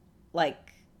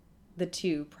 like the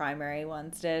 2 primary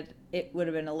ones did, it would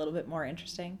have been a little bit more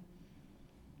interesting.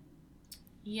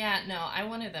 Yeah, no, I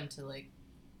wanted them to like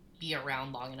be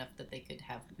around long enough that they could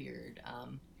have weird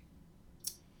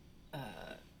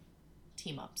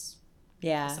team ups.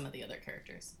 Yeah. With some of the other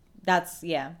characters. That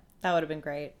would have been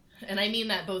great. And I mean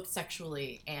that both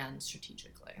sexually and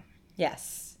strategically.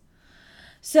 Yes.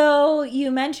 So you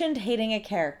mentioned hating a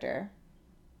character.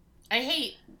 I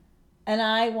hate and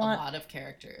I want a lot of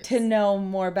characters to know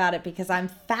more about it because I'm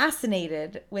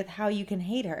fascinated with how you can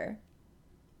hate her.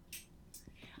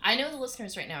 I know the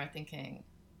listeners right now are thinking,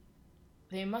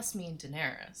 they must mean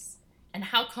Daenerys. And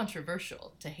how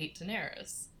controversial to hate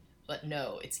Daenerys. But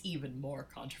no, it's even more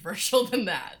controversial than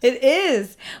that. It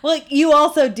is. Well, you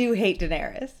also do hate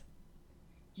Daenerys.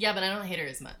 Yeah, but I don't hate her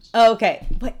as much. Okay.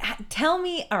 But tell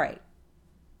me, all right.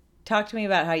 Talk to me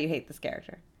about how you hate this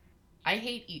character. I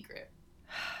hate Ygritte.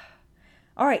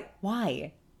 All right.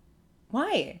 Why?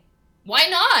 Why? Why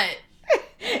not?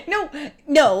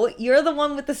 No, you're the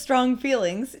one with the strong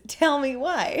feelings. Tell me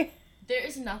why. There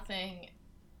is nothing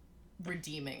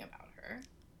redeeming about her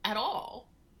at all.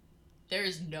 There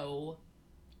is no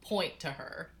point to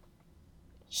her.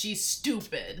 She's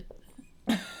stupid.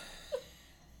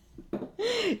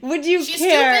 Would you she's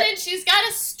care? Stupid and she's got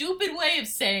a stupid way of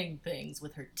saying things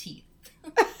with her teeth.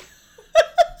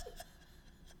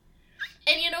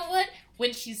 And you know what?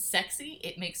 When she's sexy,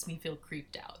 it makes me feel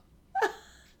creeped out.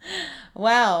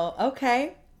 Wow,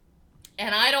 okay.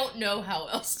 And I don't know how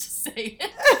else to say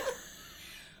it.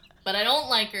 But I don't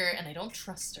like her and I don't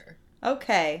trust her.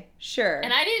 Okay, sure.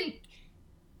 And I didn't...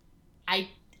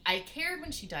 I cared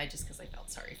when she died just because I felt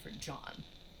sorry for Jon.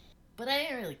 But I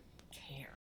didn't really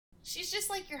care. She's just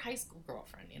like your high school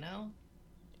girlfriend, you know?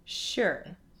 Sure.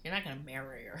 You're not going to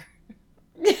marry her.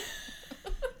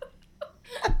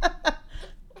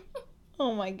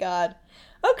 Oh my god.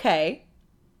 Okay.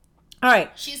 All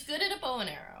right. She's good at a bow and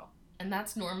arrow, and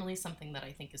that's normally something that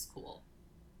I think is cool.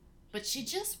 But she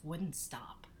just wouldn't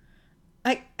stop.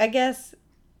 I guess...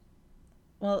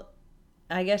 Well,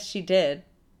 I guess she did.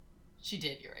 She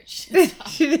did, you're right. She didn't stop.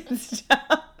 She didn't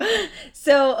stop.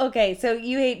 So, okay, so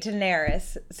you hate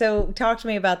Daenerys. So talk to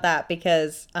me about that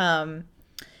because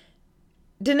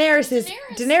Daenerys is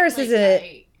like,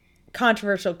 a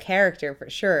controversial character for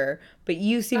sure, but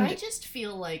you seem I just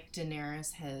feel like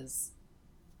Daenerys has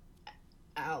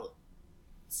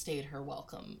outstayed her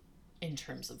welcome in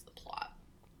terms of the plot.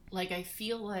 Like, I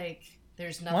feel like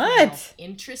there's nothing else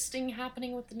interesting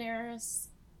happening with Daenerys.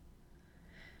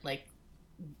 Like,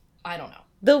 I don't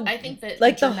know. I think that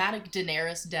like dramatic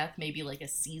Daenerys death, maybe like a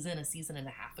season and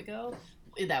a half ago,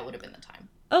 that would have been the time.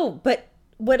 Oh, but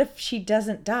what if she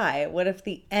doesn't die? What if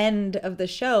the end of the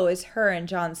show is her and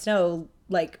Jon Snow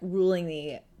like ruling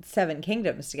the Seven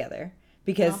Kingdoms together?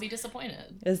 Because I'll be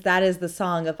disappointed. Because that is the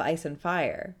Song of Ice and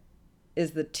Fire,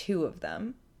 is the two of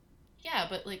them. Yeah,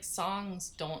 but like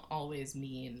songs don't always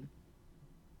mean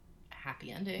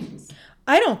happy endings.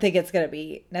 I don't think it's gonna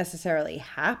be necessarily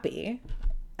happy.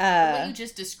 What you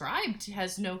just described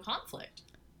has no conflict.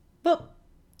 But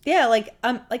yeah,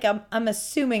 I'm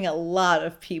assuming a lot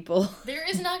of people there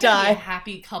is not gonna be a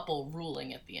happy couple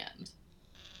ruling at the end.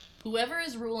 Whoever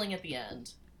is ruling at the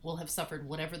end will have suffered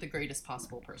whatever the greatest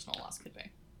possible personal loss could be.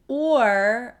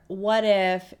 Or what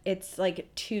if it's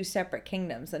like two separate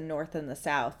kingdoms, the North and the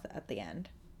South at the end?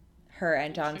 Her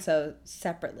and Jon Snow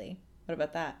separately. What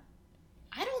about that?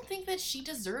 I don't think that she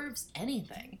deserves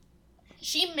anything.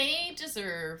 She may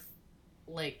deserve,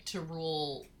 like, to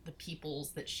rule the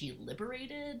peoples that she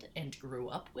liberated and grew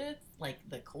up with, like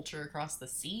the culture across the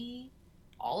sea.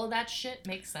 All of that shit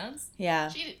makes sense.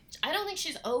 Yeah. I don't think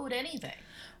she's owed anything.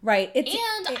 Right.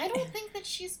 I don't think that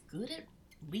she's good at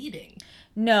leading.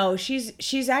 No,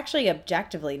 she's actually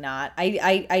objectively not.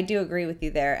 I do agree with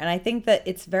you there. And I think that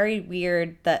it's very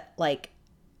weird that, like,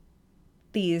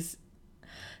 these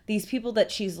people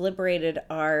that she's liberated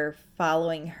are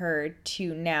following her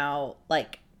to now,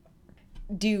 like,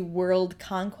 do world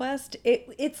conquest.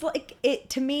 It's like,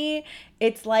 to me,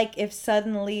 it's like if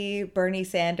suddenly Bernie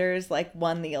Sanders, like,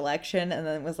 won the election and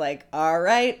then was like, all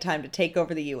right, time to take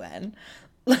over the UN.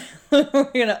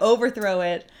 We're gonna overthrow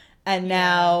it, and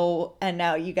now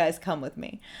you guys come with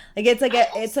me. Like, it's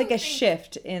like a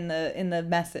shift in the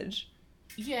message.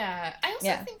 Yeah, I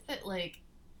also think that, like,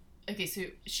 okay, so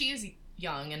she is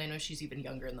young, and I know she's even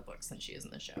younger in the books than she is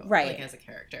in the show, right? Like, as a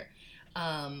character,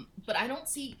 but I don't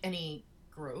see any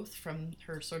growth from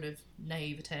her sort of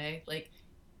naivete. Like,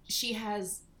 she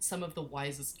has some of the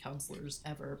wisest counselors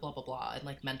ever, blah blah blah, and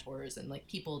like mentors and like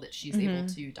people that she's able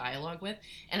to dialogue with,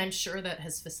 and I'm sure that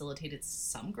has facilitated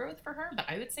some growth for her, but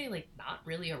I would say, like, not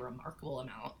really a remarkable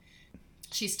amount.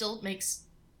 She still makes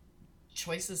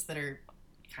choices that are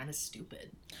kind of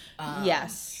stupid.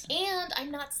 Yes. And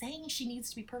I'm not saying she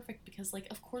needs to be perfect, because, like,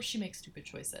 of course she makes stupid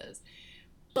choices.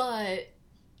 But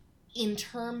in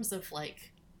terms of,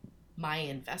 like, my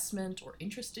investment or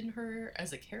interest in her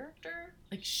as a character,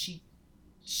 like,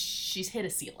 she's hit a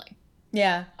ceiling.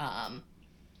 Yeah.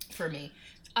 For me.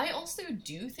 I also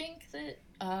do think that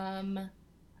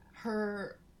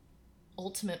her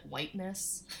ultimate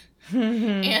whiteness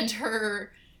and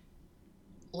her,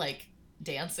 like,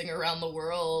 dancing around the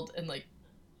world and, like,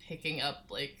 picking up,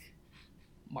 like,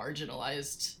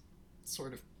 marginalized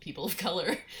sort of people of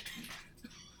color.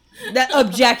 That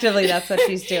objectively, that's what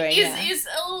she's doing. is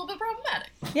a little bit problematic.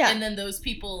 Yeah. And then those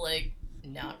people, like,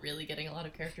 not really getting a lot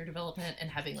of character development and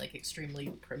having, like, extremely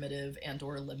primitive and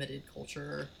or limited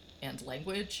culture and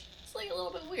language. It's, like, a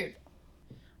little bit weird.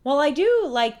 Well, I do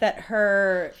like that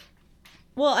her...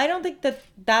 Well, I don't think that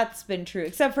that's been true,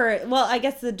 except for... Well, I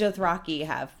guess the Dothraki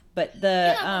have, but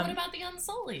the... Yeah, but what about the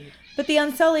Unsullied? But the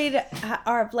Unsullied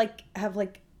have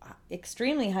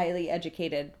extremely highly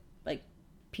educated, like,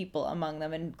 people among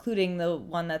them, including the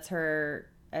one that's her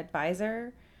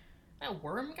advisor. That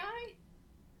worm guy?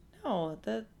 No,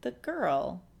 the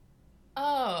girl.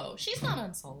 Oh, she's not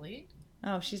Unsullied.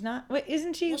 Oh, she's not? Wait,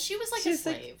 isn't she? Well, she was like a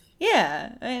slave.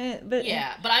 Yeah,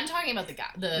 but I'm talking about the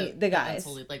guy, the guys,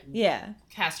 Unsullied, like,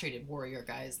 castrated warrior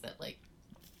guys that, like,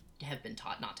 have been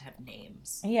taught not to have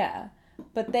names. Yeah,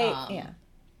 but they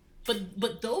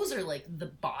But those are, like, the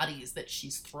bodies that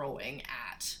she's throwing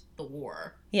at the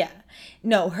war. Yeah,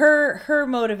 no, her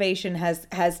motivation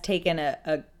has taken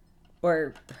her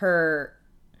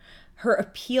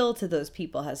appeal to those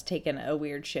people has taken a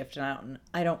weird shift, and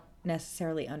I don't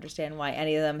necessarily understand why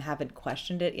any of them haven't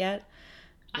questioned it yet.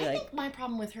 I think my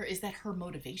problem with her is that her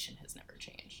motivation has never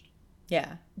changed.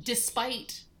 Yeah.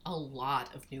 Despite a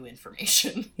lot of new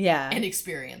information. Yeah. And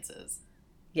experiences.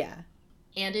 Yeah.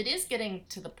 And it is getting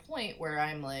to the point where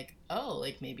I'm like, oh,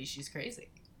 like, maybe she's crazy.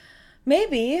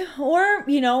 Maybe. Or,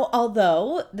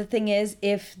 although the thing is,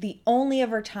 if the only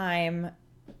ever time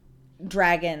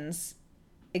dragons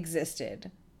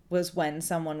existed was when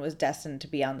someone was destined to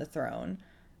be on the throne,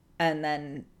 and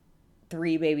then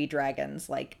 3 baby dragons,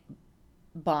 like,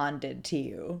 bonded to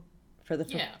you for the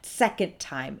Yeah. second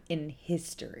time in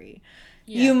history.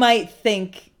 Yeah. You might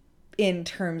think in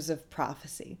terms of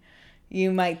prophecy.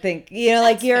 You might think,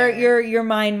 like That's fair. your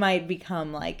mind might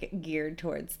become like geared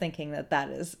towards thinking that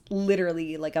is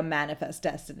literally like a manifest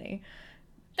destiny.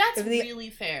 That's really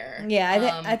fair.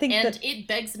 Yeah, I think and that it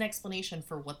begs an explanation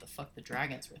for what the fuck the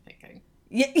dragons were thinking.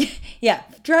 yeah,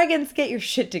 dragons, get your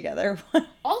shit together.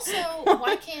 Also,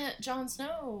 why can't Jon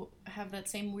Snow have that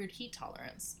same weird heat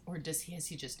tolerance, or has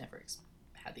he just never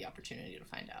had the opportunity to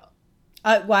find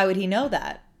out? Why would he know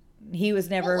that? He was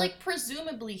never Well, like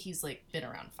presumably he's like been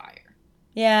around fire.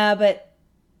 Yeah, but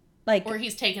like Or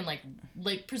he's taken like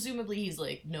presumably he's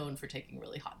like known for taking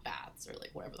really hot baths or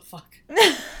like whatever the fuck.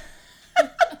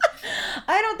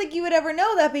 I don't think you would ever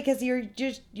know that because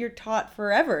you're taught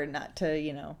forever not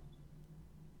to,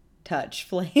 touch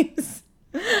flames.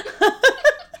 And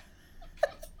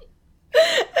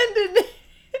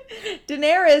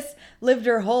Daenerys lived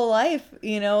her whole life,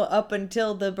 up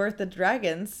until the birth of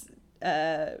dragons,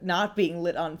 not being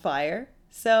lit on fire.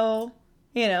 So,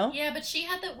 Yeah, but she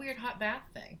had that weird hot bath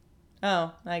thing.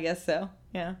 Oh, I guess so.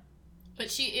 Yeah.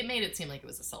 But it made it seem like it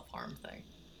was a self-harm thing.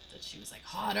 That she was like,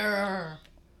 hotter.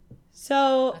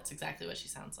 So That's exactly what she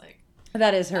sounds like.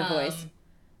 that is her voice.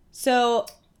 So,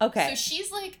 okay. So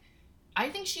she's like, I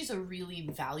think she's a really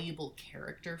valuable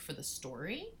character for the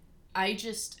story. I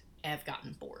just have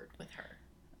gotten bored with her.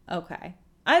 Okay.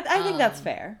 I think that's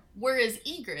fair. Whereas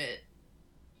Ygritte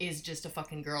is just a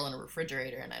fucking girl in a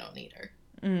refrigerator and I don't need her.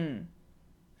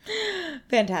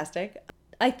 Fantastic.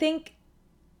 I think,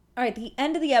 all right, the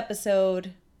end of the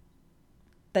episode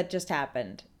that just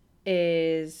happened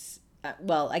is,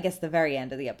 I guess the very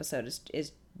end of the episode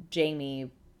is Jaime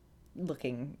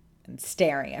looking and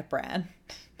staring at Bran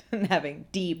and having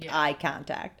deep eye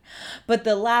contact. But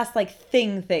the last,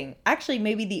 thing, actually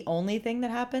maybe the only thing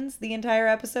that happens the entire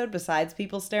episode besides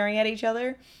people staring at each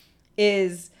other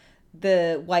is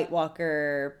the White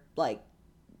Walker,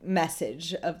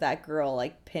 message of that girl,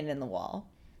 pinned in the wall.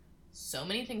 So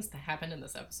many things that happened in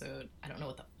this episode. I don't know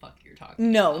what the fuck you're talking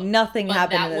No, about. nothing But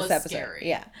happened that in this was episode. scary.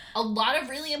 Yeah. A lot of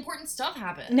really important stuff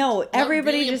happened. No,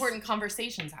 everybody really just important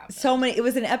conversations happened. so many. It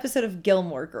was an episode of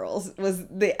Gilmore Girls. Was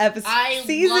the episode? I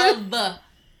season. love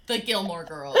the Gilmore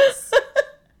Girls.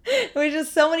 It was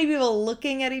just so many people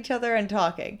looking at each other and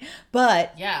talking.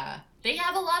 But Yeah, they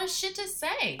have a lot of shit to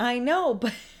say. I know,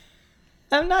 but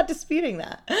I'm not disputing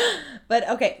that. But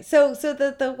okay, so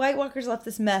the White Walkers left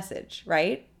this message,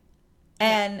 right?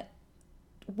 And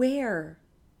where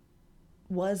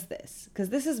was this? Because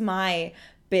this is my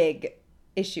big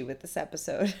issue with this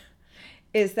episode.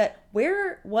 Is that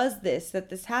where was this that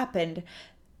this happened?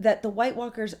 That the White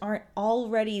Walkers aren't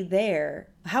already there.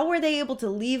 How were they able to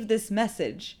leave this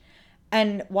message?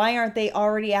 And why aren't they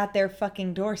already at their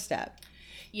fucking doorstep?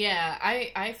 Yeah,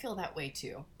 I feel that way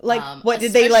too. What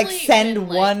did they especially send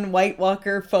when, one White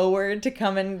Walker forward to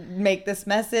come and make this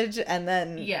message, and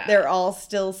then they're all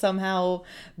still somehow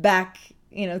back,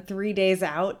 3 days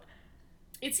out?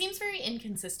 It seems very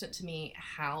inconsistent to me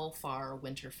how far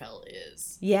Winterfell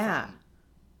is. Yeah. From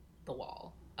the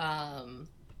wall.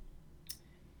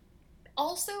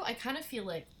 Also, I kind of feel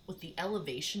like with the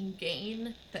elevation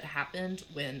gain that happened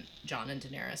when Jon and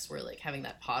Daenerys were having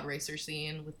that pod racer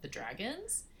scene with the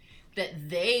dragons, that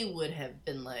they would have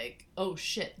been like, oh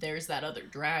shit, there's that other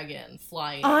dragon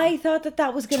flying. I thought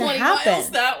that was going to 20 happen. miles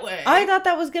that way. I thought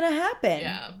that was going to happen.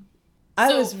 Yeah.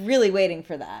 I was really waiting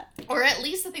for that. Or at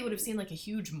least that they would have seen a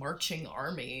huge marching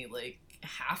army,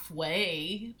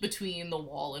 halfway between the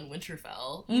wall and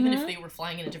Winterfell. Even if they were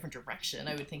flying in a different direction,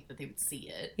 I would think that they would see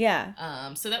it.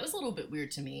 Yeah. So that was a little bit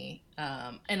weird to me.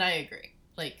 And I agree.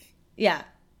 Yeah.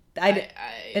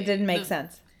 It didn't make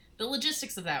sense. The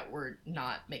logistics of that were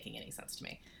not making any sense to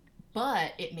me.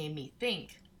 But it made me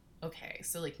think, okay,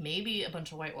 so maybe a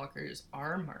bunch of White Walkers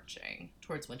are marching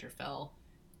towards Winterfell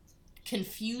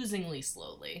confusingly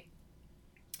slowly.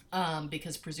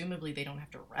 Because presumably they don't have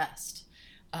to rest.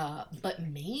 But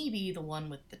maybe the one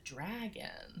with the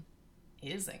dragon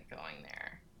isn't going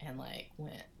there and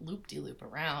went loop-de-loop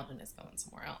around and is going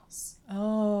somewhere else.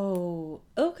 Oh,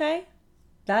 okay.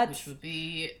 Which would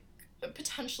be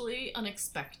potentially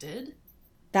unexpected.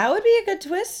 That would be a good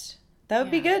twist. That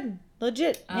would be good.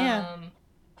 Legit. Yeah.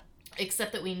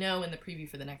 Except that we know in the preview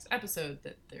for the next episode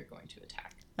that they're going to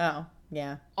attack. Oh,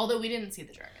 yeah. Although we didn't see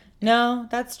the dragon. No,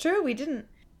 that's true. We didn't.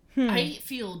 I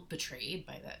feel betrayed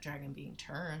by that dragon being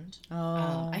turned.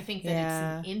 I think that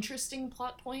it's an interesting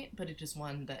plot point, but it is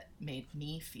one that made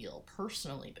me feel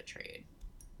personally betrayed.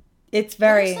 It's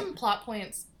very... There are some plot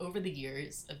points over the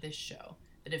years of this show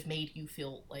that have made you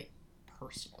feel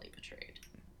personally betrayed.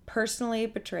 personally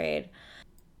betrayed.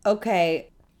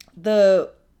 Okay,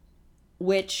 the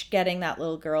witch getting that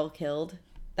little girl killed,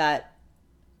 that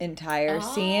entire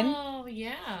scene. Oh,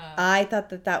 yeah. I thought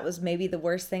that was maybe the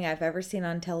worst thing I've ever seen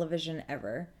on television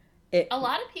ever. A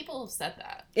lot of people have said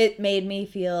that. It made me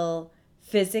feel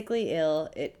physically ill.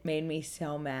 It made me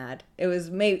so mad. It was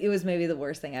maybe the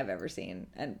worst thing I've ever seen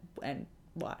and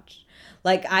watched.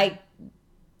 I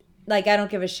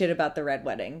don't give a shit about the Red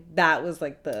Wedding. That was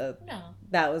like that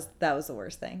was the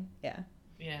worst thing. Yeah.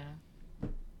 Yeah.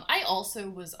 I also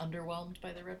was underwhelmed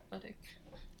by the Red Wedding.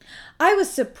 I was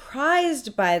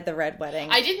surprised by the Red Wedding.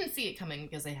 I didn't see it coming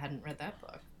because I hadn't read that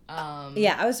book.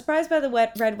 Yeah, I was surprised by the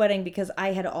Red Wedding because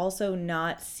I had also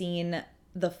not seen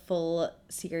the full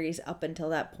series up until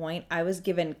that point. I was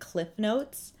given Cliff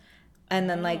Notes and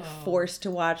then forced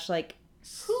to watch who?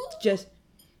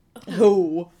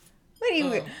 What do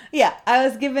you? Yeah, I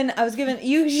was given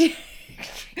you.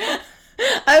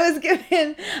 I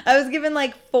was given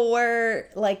 4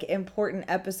 important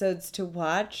episodes to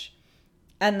watch,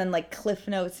 and then Cliff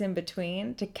Notes in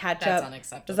between to catch up. That's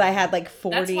unacceptable. Because I had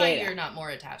 48. That's why you're not more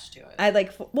attached to it. I had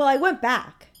I went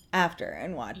back after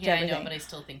and watched everything. I know, but I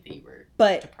still think that you were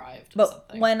deprived of but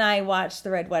something. When I watched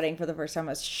The Red Wedding for the first time,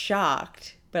 I was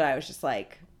shocked, but I was just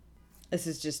like, this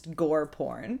is just gore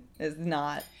porn. It's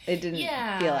not. It didn't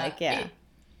feel like it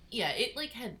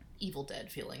had Evil Dead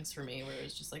feelings for me, where it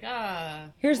was just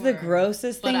here's the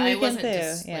grossest thing I you can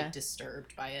wasn't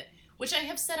disturbed by it, which I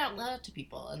have said out loud to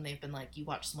people, and they've been like, you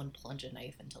watch someone plunge a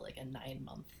knife into a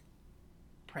 9-month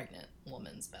pregnant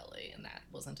woman's belly, and that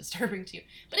wasn't disturbing to you,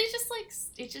 but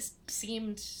it just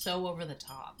seemed so over the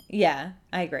top. Yeah,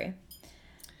 I agree.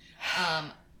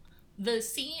 The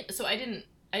scene, so I didn't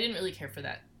really care for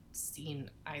that scene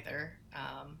either,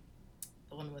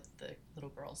 the one with the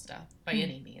little girl stuff by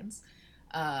any means,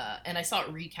 and I saw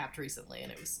it recapped recently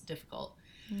and it was difficult,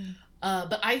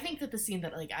 but I think that the scene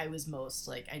that I was most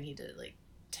I need to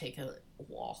take a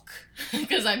walk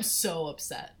because I'm so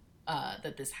upset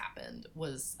that this happened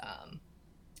was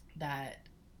that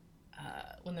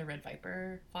when the Red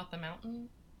Viper fought the Mountain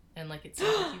and it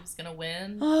seemed like he was gonna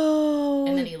win. Oh.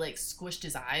 And then he squished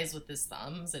his eyes with his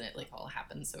thumbs, and it all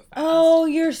happened so fast. Oh,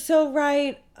 you're so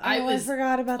right. I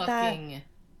forgot about that. Fucking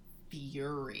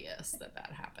furious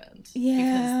that happened.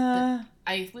 Yeah. Because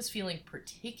I was feeling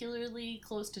particularly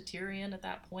close to Tyrion at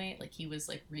that point. He was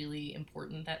really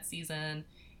important that season,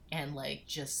 and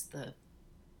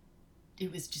it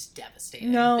was just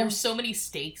devastating. No. There were so many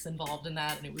stakes involved in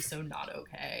that, and it was so not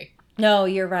okay. No,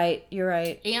 you're right. You're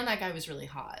right. And that guy was really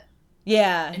hot.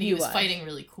 Yeah, and he was fighting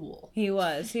really cool. He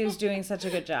was. He was doing such a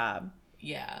good job.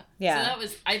 Yeah. Yeah. So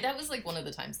that was one of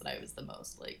the times that I was the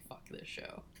most fuck this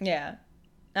show. Yeah.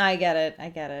 I get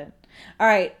it. All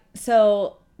right.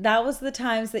 So that was the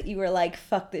times that you were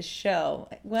fuck this show.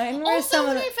 When were also, some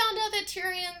when of I found out that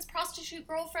Tyrion's prostitute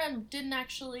girlfriend didn't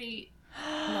actually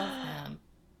love him.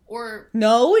 Or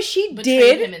no, she betrayed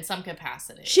did him in some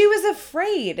capacity. She was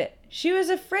afraid.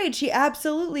 She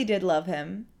absolutely did love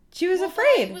him. She was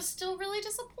afraid. I was still really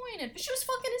disappointed, but she was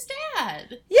fucking his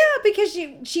dad. Yeah, because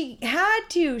she had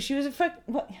to. She was a fuck.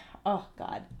 What? Oh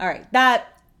God! All right,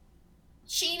 that.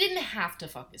 She didn't have to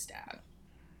fuck his dad.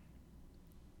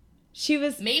 She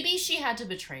was. Maybe she had to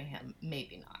betray him.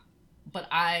 Maybe not. But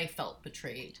I felt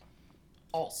betrayed.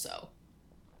 Also.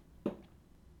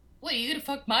 What, are you gonna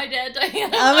fuck my dad,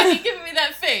 Diana? Why are you giving me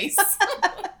that face?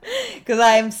 Because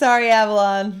I'm sorry,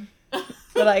 Avalon,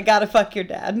 but I gotta fuck your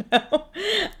dad now.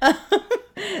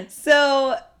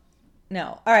 So,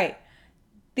 no. All right.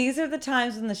 These are the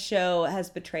times when the show has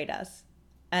betrayed us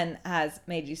and has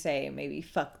made you say, maybe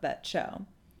fuck that show.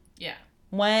 Yeah.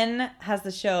 When has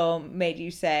the show made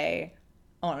you say,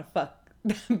 I want to fuck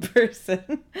that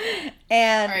person?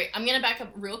 And all right, I'm gonna back up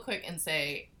real quick and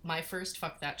say my first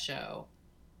fuck that show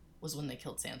was when they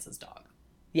killed Sansa's dog.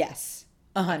 Yes,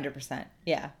 100%.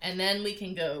 Yeah. And then we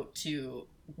can go to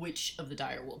which of the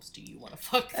direwolves do you want to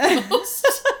fuck the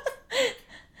most?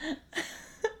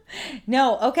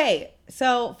 No, okay.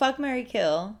 So, fuck, marry,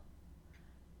 kill.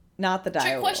 Not the direwolves.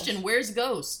 Trick question, where's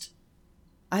Ghost?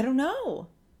 I don't know.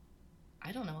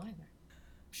 I don't know either.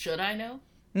 Should I know?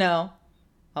 No.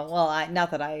 Oh, well, I don't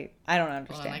understand.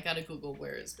 Hold on, I gotta Google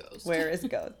where is Ghost. Where is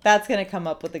Ghost? That's gonna come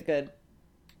up with a good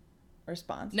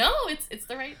response. No, it's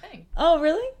the right thing. Oh,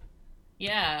 really?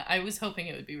 Yeah, I was hoping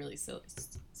it would be really silly.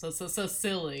 So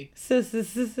silly.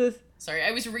 Sorry,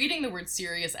 I was reading the word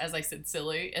serious as I said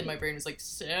silly, and my brain was like,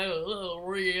 Celery.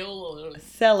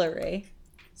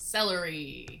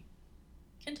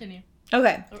 Continue.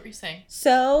 Okay. What were you saying?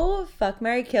 So, fuck,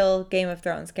 marry, kill Game of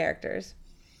Thrones characters.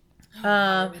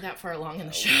 Are we that far along in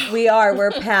the show? We are.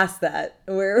 We're past that.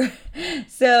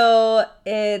 So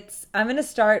I'm gonna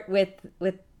start with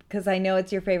because I know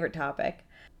it's your favorite topic,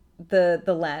 the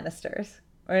Lannisters.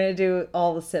 We're gonna do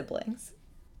all the siblings.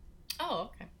 Oh,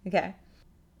 okay. Okay.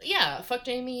 Yeah, fuck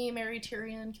Jaime, marry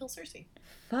Tyrion, kill Cersei.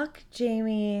 Fuck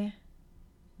Jaime,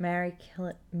 marry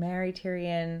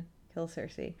Tyrion, kill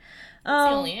Cersei. That's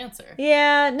the only answer.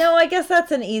 Yeah, no, I guess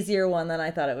that's an easier one than I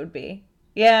thought it would be.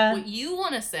 Yeah. What you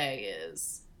want to say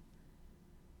is,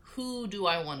 who do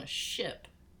I want to ship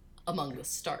among the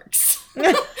Starks?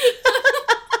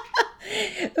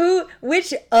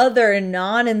 Which other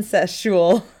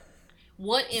non-incestual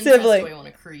What incest sibling do I want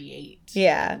to create?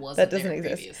 Yeah, Wasn't that doesn't there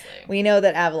exist. previously? We know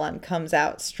that Avalon comes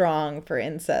out strong for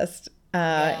incest.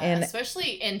 And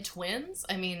especially in twins.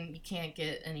 I mean, you can't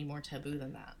get any more taboo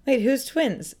than that. wait, who's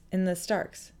twins in the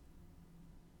Starks?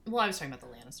 Well, I was talking about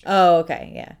the Lannisters. Oh,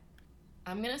 okay, yeah.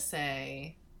 I'm gonna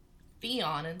say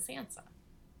Theon and Sansa.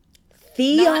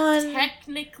 Theon Not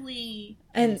technically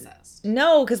and incest.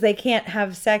 no, because they can't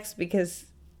have sex because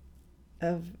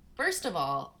of First of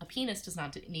all, a penis does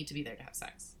not need to be there to have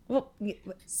sex. well.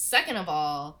 Second of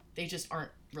all, they just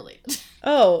aren't related.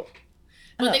 Oh,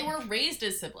 But they were raised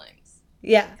as siblings.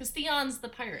 yeah. Because Theon's the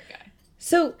pirate guy.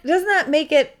 So doesn't that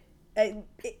make it?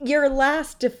 Your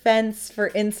last defense for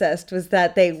incest was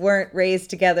that they weren't raised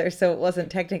together, so it wasn't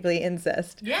technically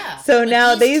incest. Yeah. So but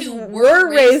now these two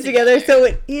were raised together, so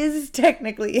it is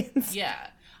technically incest. Yeah.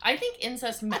 I think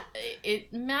incest,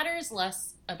 it matters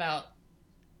less about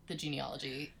the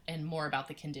genealogy and more about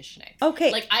the conditioning.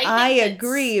 Okay, Like, I think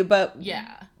agree, but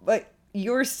Yeah. but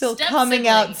you're still Step coming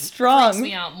out siblings strong. freaks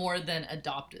me out more than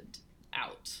adopted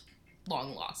out,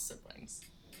 long lost siblings.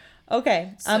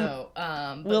 Okay, So,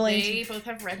 but willing they to- both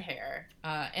have red hair,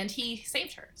 and he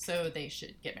saved her, so they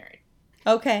should get married.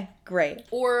 okay, great.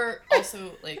 Or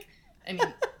also, like, I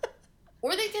mean,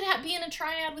 or they could be in a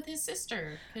triad with his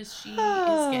sister because she is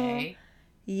gay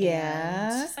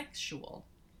Yeah. and sexual.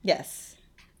 Yes.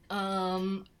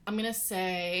 I'm gonna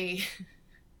say.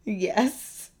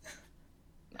 Yes.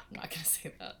 No, I'm not gonna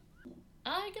say that.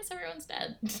 I guess everyone's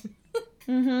dead.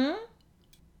 Mm-hmm.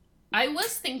 I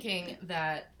was thinking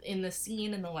that in the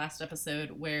scene in the last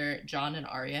episode where Jon and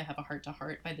Arya have a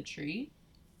heart-to-heart by the tree,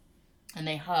 and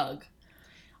they hug,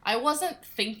 I wasn't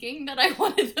thinking that I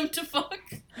wanted them to fuck.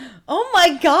 Oh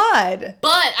my god.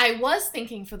 But I was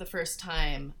thinking for the first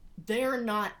time, they're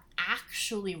not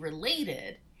actually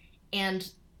related. And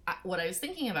what I was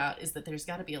thinking about is that there's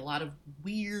got to be a lot of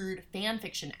weird fan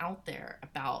fiction out there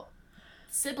about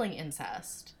sibling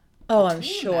incest. Oh, I'm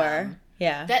between sure. them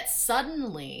Yeah. that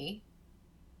suddenly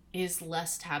is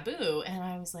less taboo. And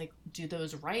I was like, do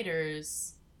those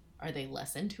writers, are they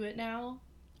less into it now?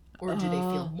 Or do they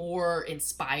feel more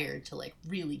inspired to like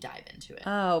really dive into it?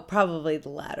 Oh, probably the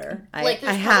latter. Like I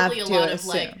there's have probably a to lot assume.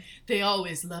 of like, they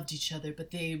always loved each other, but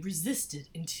they resisted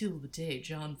until the day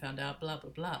Jon found out blah,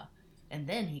 blah, blah. And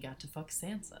then he got to fuck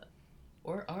Sansa.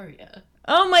 Or Arya.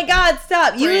 Oh my god,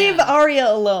 stop. You Bran. leave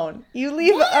Arya alone. You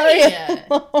leave Why? Arya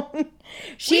alone.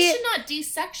 We should not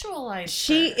desexualize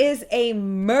She her. is a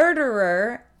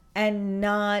murderer and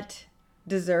not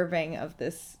deserving of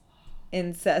this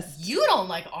incest. You don't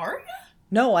like Arya?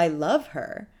 No, I love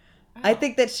her. I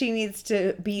think that she needs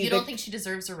to be You don't think she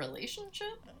deserves a relationship?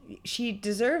 she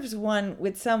deserves one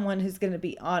with someone who's going to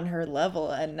be on her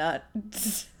level and not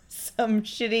some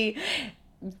shitty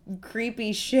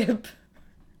creepy ship.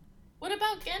 What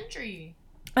about Gendry?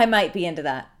 I might be into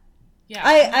that. Yeah.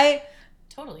 I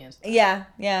totally into that.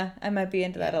 yeah, I might be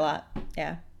into that a lot.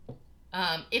 Yeah.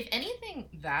 If anything,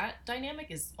 that dynamic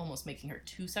is almost making her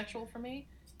too sexual for me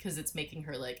because it's making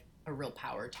her like a real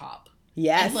power top.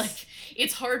 Yes. And, like,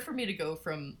 it's hard for me to go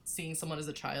from seeing someone as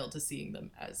a child to seeing them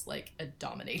as like a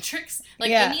dominatrix. Like,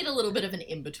 Yeah. I need a little bit of an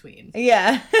in between.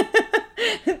 Yeah.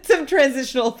 Some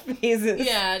transitional phases.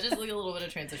 Yeah, just like a little bit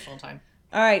of transitional time.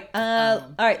 All right.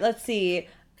 All right, let's see.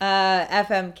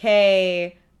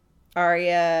 FMK,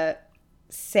 Arya,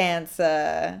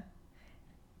 Sansa,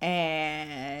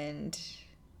 and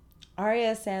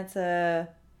Arya, Sansa,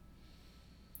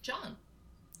 Jon.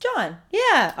 Jon.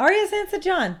 Yeah, Arya, Sansa,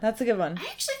 Jon. That's a good one. I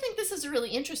actually think this is a really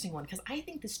interesting one because I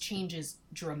think this changes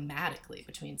dramatically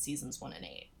between seasons 1 and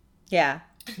 8. Yeah.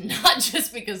 Not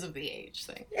just because of the age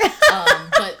thing,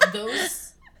 but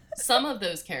some of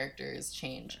those characters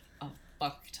change a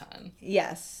fuck ton.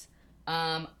 Yes.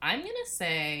 I'm gonna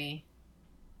say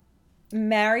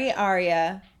Marry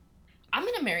Arya. I'm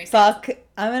gonna marry Sansa. Fuck.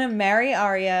 I'm gonna marry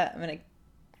Arya. I'm gonna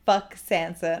fuck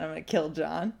Sansa, and I'm gonna kill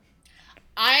Jon.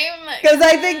 Because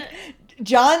I think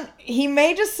Jon, he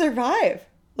may just survive.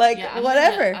 Like, Yeah,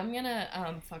 whatever. I'm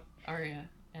gonna fuck Arya.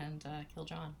 and kill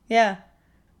Jon. Yeah.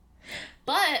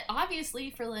 But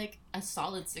obviously, for like a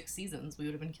solid 6 seasons, we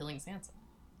would have been killing Sansa.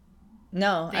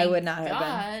 No, I would not have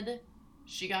been. God,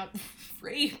 she got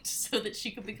raped so that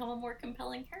she could become a more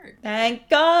compelling character Thank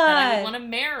that I would God. want to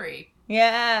marry.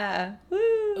 Yeah.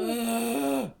 Woo.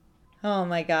 Ugh. Oh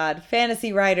my God.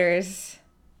 Fantasy writers.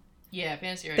 Yeah,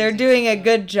 fantasy writers. They're need doing to a step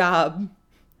good job.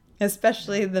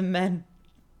 Especially the men.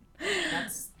 up.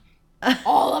 That's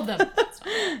all of them. That's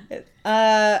fine.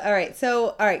 All right.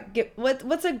 So, all right.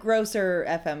 What's a grosser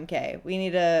FMK? We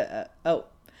need oh,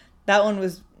 that one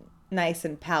was nice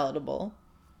and palatable.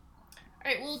 All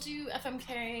right, we'll do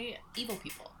FMK evil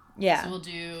people. Yeah. So we'll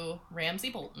do Ramsay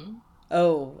Bolton,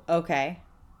 Oh, okay.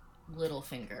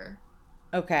 Littlefinger,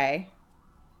 Okay.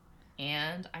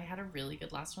 and I had a really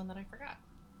good last one that I forgot.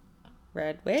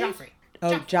 Red Witch? Joffrey.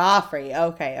 Oh, Joffrey.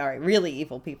 Okay. All right. Really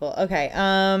evil people. Okay.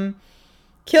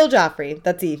 Kill Joffrey.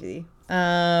 That's easy.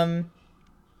 Really?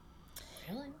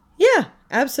 Yeah,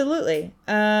 absolutely.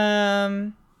 Who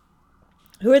are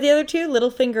the other two?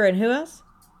 Littlefinger and who else?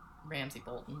 Ramsay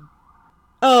Bolton.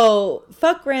 Oh,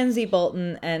 fuck Ramsay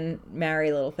Bolton and marry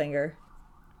Littlefinger.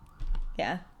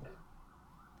 Yeah.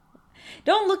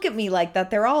 Don't look at me like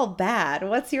that. They're all bad.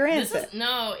 What's your answer?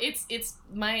 It's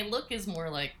my look is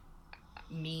more like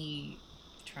me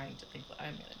trying to think what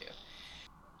I'm gonna do.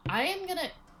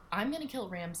 I'm gonna kill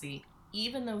Ramsay,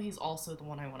 even though he's also the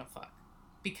one I want to fuck,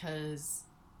 because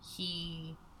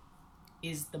he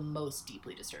is the most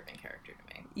deeply disturbing character to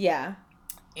me. Yeah.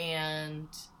 And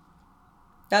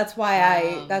That's why I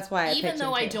even picked though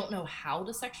him I too. don't know how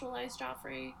to sexualize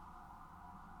Joffrey,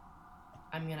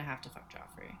 I'm gonna have to fuck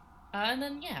Joffrey. And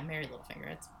then marry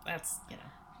Littlefinger. That's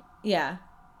Yeah.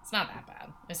 it's not that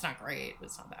bad. It's not great, but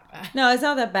it's not that bad. No, it's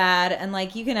not that bad. And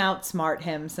like you can outsmart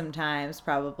him sometimes,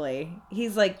 probably.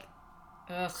 He's like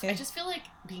Ugh, I just feel like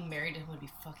being married to him would be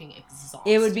fucking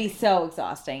exhausting. it would be so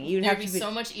exhausting. You'd There have would to be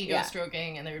so much ego yeah.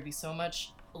 stroking, and there would be so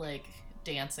much like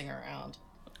dancing around.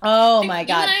 Oh my You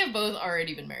God. and I have both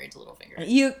already been married to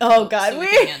Littlefinger. Oh God. So we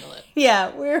can handle it.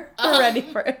 Yeah, we're ready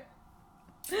for it.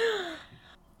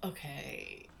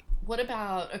 Okay. What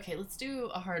about let's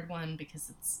do a hard one because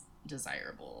it's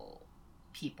desirable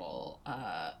people,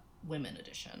 women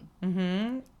edition.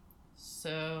 Mm-hmm.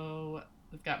 So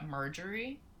we've got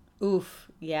Marjorie, Oof.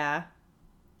 Yeah.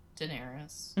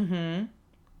 Daenerys. Mm-hmm.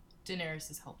 Daenerys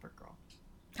is helper girl.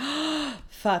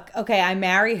 Fuck. Okay, I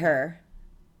marry her.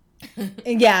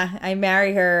 Yeah, I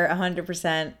marry her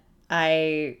 100%.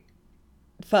 I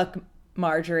fuck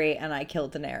Marjorie and I kill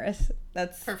Daenerys.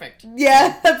 That's Perfect.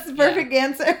 Yeah, that's the perfect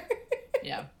answer.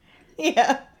 Yeah.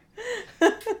 Yeah.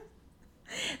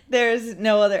 There's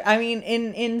no other. I mean,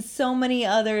 in so many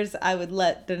others, I would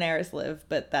let Daenerys live,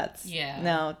 but that's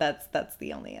that's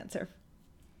the only answer.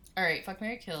 All right. Fuck,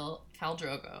 marry, kill. Khal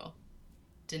Drogo,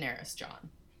 Daenerys, Jon.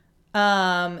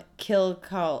 Kill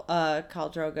Khal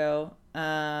Drogo.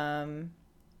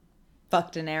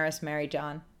 Fuck Daenerys, marry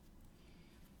Jon.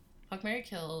 Fuck, marry,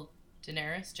 kill.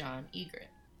 Daenerys, Jon, Ygritte.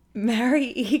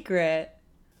 Marry Ygritte.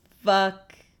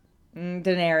 Fuck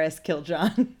Daenerys, kill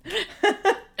Jon.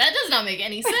 That does not make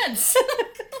any sense.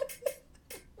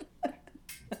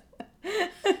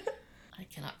 I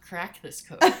cannot crack this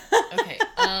code. Okay.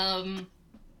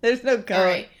 There's no code. All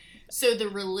right. So the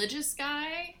religious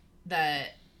guy that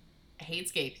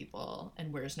hates gay people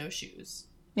and wears no shoes.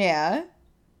 Yeah.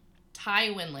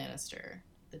 Tywin Lannister,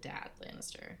 the dad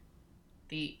Lannister,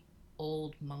 the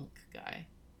old monk guy.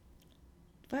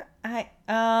 But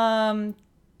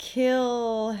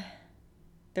kill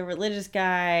the religious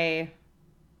guy,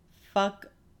 fuck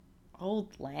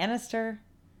old Lannister,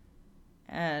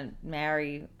 and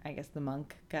marry, I guess, the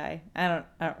monk guy. I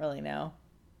don't really know.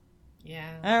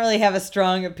 Yeah. I don't really have a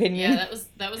strong opinion. Yeah,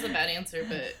 that was a bad answer,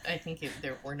 but I think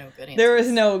there were no good answers. There was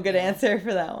no good answer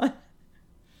for that one.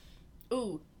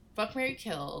 Ooh, fuck, marry,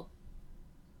 kill.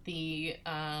 The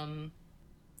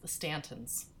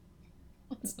Stantons.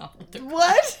 That's not what they're called.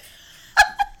 What?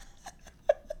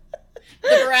 The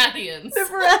Baratheons. The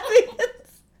Baratheons.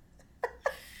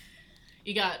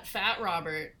 You got Fat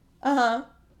Robert. Uh-huh.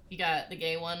 You got the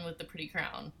gay one with the pretty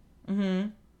crown. Mm-hmm.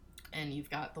 And you've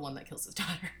got the one that kills his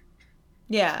daughter.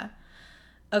 Yeah.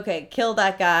 Okay, kill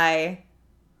that guy.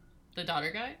 The daughter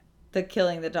guy? The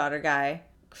killing the daughter guy.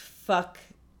 Fuck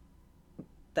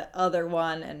the other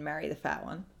one and marry the fat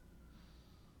one.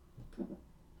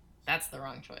 That's the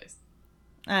wrong choice.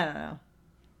 I don't know.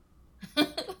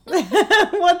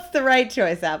 What's the right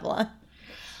choice, Avalon?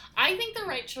 I think the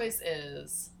right choice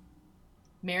is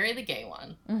marry the gay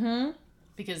one. Mm-hmm.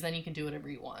 Because then you can do whatever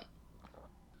you want.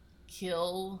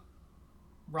 Kill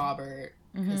Robert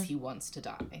because he wants to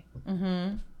die.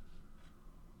 Mm-hmm.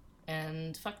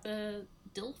 and fuck the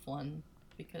DILF one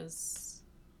because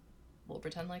we'll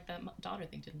pretend like that daughter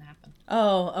thing didn't happen.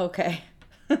 Oh, okay.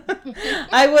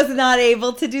 I was not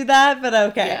able to do that, but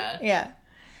okay. Yeah.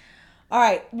 All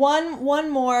right, one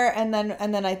more, and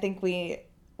then I think we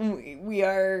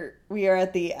are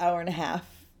at the hour and a half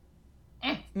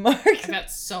mark. I've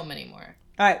got so many more.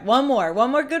 All right, one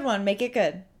more good one. Make it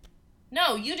good.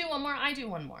 No, you do one more. I do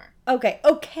one more. Okay.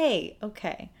 All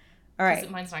right.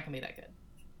 Mine's not gonna be that good.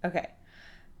 Okay.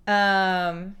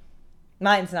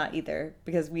 Mine's not either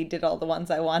because we did all the ones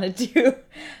I wanted to. All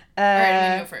right,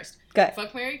 I'm gonna go first. Go.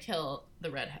 Fuck, marry, kill the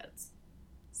redheads.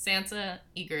 Sansa,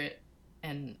 Ygritte,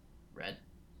 and Red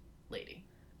Lady.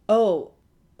 Oh,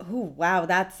 wow,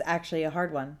 that's actually a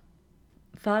hard one.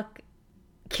 Fuck.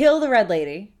 Kill the Red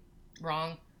Lady.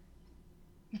 Wrong.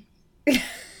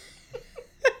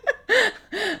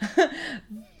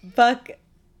 Fuck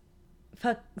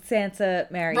Sansa,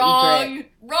 marry Wrong. Ygritte.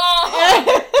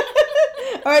 Wrong.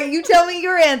 All right, you tell me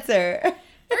your answer.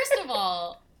 First of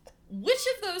all, which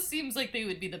of those seems like they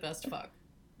would be the best fuck?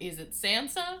 Is it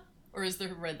Sansa or is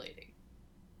the Red Lady?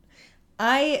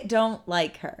 I don't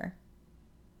like her.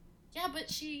 Yeah, but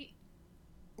she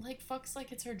like fucks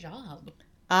like it's her job.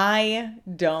 I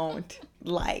don't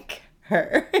like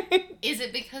her. Is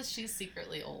it because she's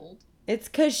secretly old? It's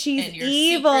because she's And you're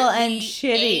evil and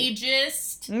secretly shitty.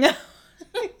 Ageist? No.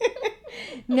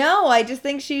 No, I just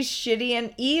think she's shitty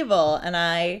and evil, and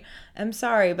I am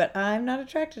sorry, but I'm not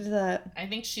attracted to that. I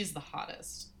think she's the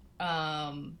hottest.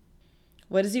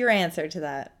 What is your answer to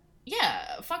that?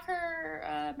 Yeah, fuck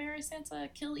her, marry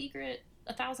Sansa, kill Ygritte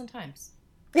 1,000 times.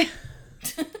 In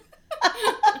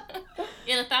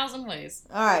 1,000 ways.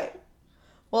 All right.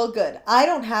 Well, good. I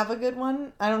don't have a good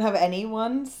one. I don't have any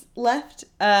ones left.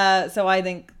 So I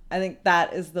think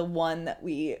that is the one that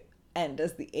we end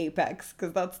as the apex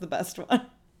because that's the best one.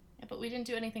 Yeah, but we didn't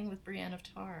do anything with Brienne of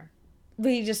Tar.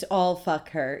 We just all fuck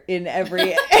her in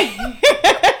every. All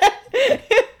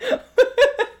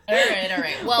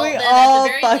right. Well, we then all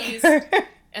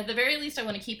at the very least, I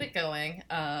want to keep it going.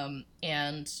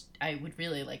 And I would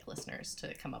really like listeners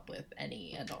to come up with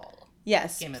any and all.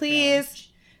 Yes, Game of please.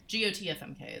 Thrones,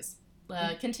 GOTFMKs.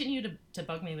 Continue to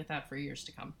bug me with that for years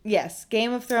to come. Yes,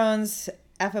 Game of Thrones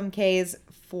FMKs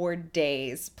for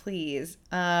days, please.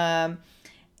 And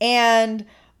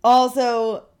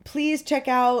also, please check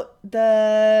out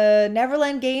the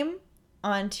Neverland game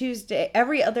on Tuesday,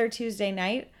 every other Tuesday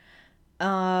night.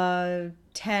 10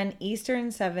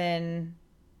 Eastern, 7.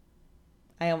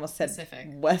 I almost said Pacific.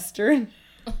 Western.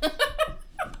 I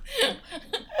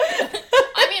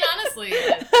mean, honestly,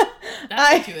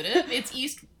 that's intuitive. It's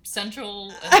East,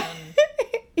 Central, and then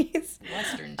East.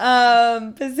 Western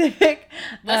time. Pacific.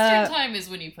 Western time is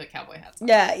when you put cowboy hats on.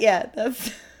 Yeah,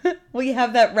 that's we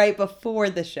have that right before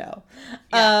the show.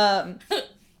 Yeah.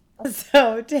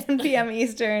 So 10 p.m.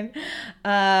 Eastern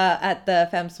at the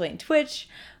Femsplain Twitch.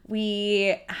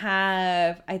 We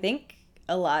have, I think,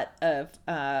 a lot of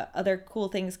other cool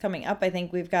things coming up. I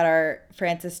think we've got our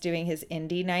Francis doing his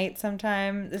indie night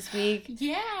sometime this week.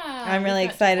 Yeah. I'm really we've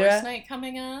got excited Divorce about night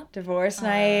coming up. Divorce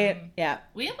night. Yeah.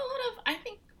 We have a lot of, I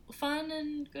think, fun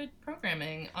and good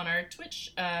programming on our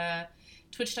Twitch,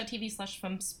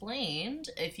 twitch.tv/Femsplained.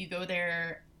 If you go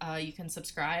there, you can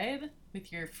subscribe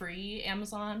with your free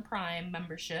Amazon Prime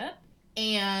membership.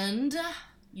 And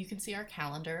you can see our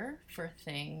calendar for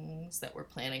things that we're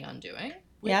planning on doing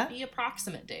with the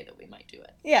approximate day that we might do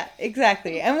it. Yeah,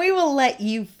 exactly. And we will let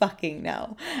you fucking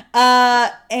know.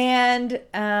 And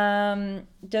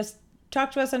just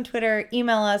talk to us on Twitter.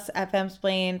 Email us at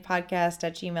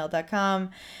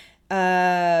femsplainpodcast@gmail.com.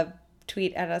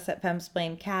 Tweet at us at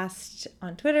femsplaincast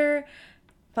on Twitter.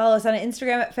 Follow us on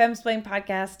Instagram at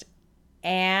femsplainpodcast.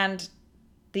 And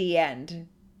the end,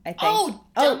 I think. Oh,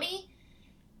 dummy!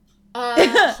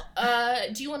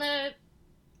 Do you want to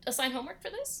assign homework for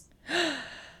this?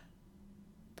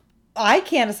 I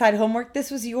can't assign homework. This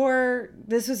was your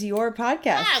podcast.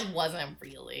 That wasn't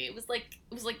really. It was like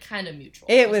kind of mutual.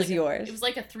 It was like yours. It was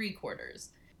like a 3/4.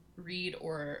 Read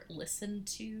or listen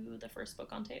to the first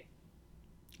book on tape.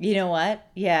 You know what?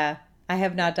 Yeah, I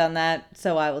have not done that,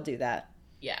 so I will do that.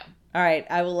 Yeah. All right,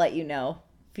 I will let you know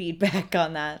feedback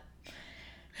on that.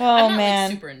 Oh I'm not, man,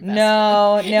 like, super invested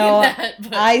no, in that,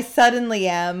 but I suddenly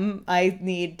am. I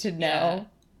need to know.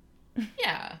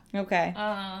 Yeah. Okay,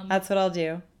 that's what I'll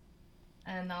do.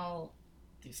 And I'll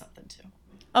do something too.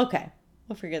 Okay,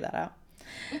 we'll figure that out.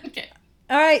 Okay.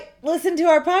 All right, listen to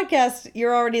our podcast.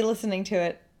 You're already listening to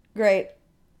it. Great.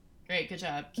 Great. Good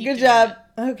job. Keep Good doing job.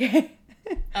 it. Okay.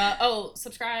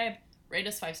 Subscribe. Rate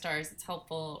us 5 stars. It's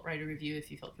helpful. Write a review if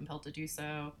you feel compelled to do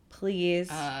so. Please.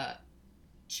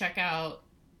 Check out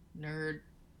Nerdwear.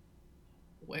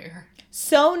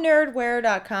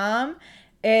 SoNerdwear.com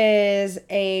is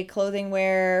a clothing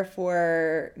wear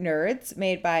for nerds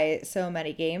made by So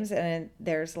Many Games, and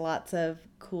there's lots of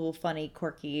cool, funny,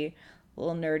 quirky,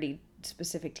 little nerdy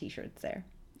specific t-shirts there.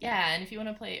 Yeah, and if you want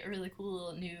to play a really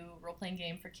cool new role-playing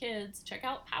game for kids, check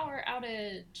out Power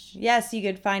Outage. Yes, you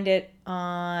could find it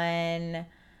on...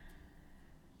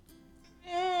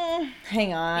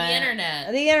 hang on. The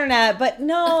internet. The internet, but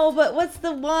what's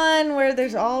the one where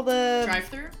there's all the...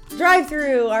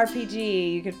 Drive-Thru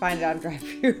RPG. You could find it on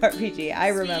Drive-Thru RPG. I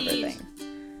remember things.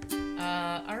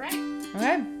 All right.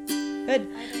 Okay, good.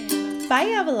 Bye, Diana. Bye,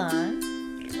 Avalon.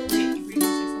 Wait, you were going to say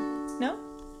something? No?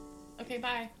 Okay,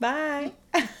 bye. Bye.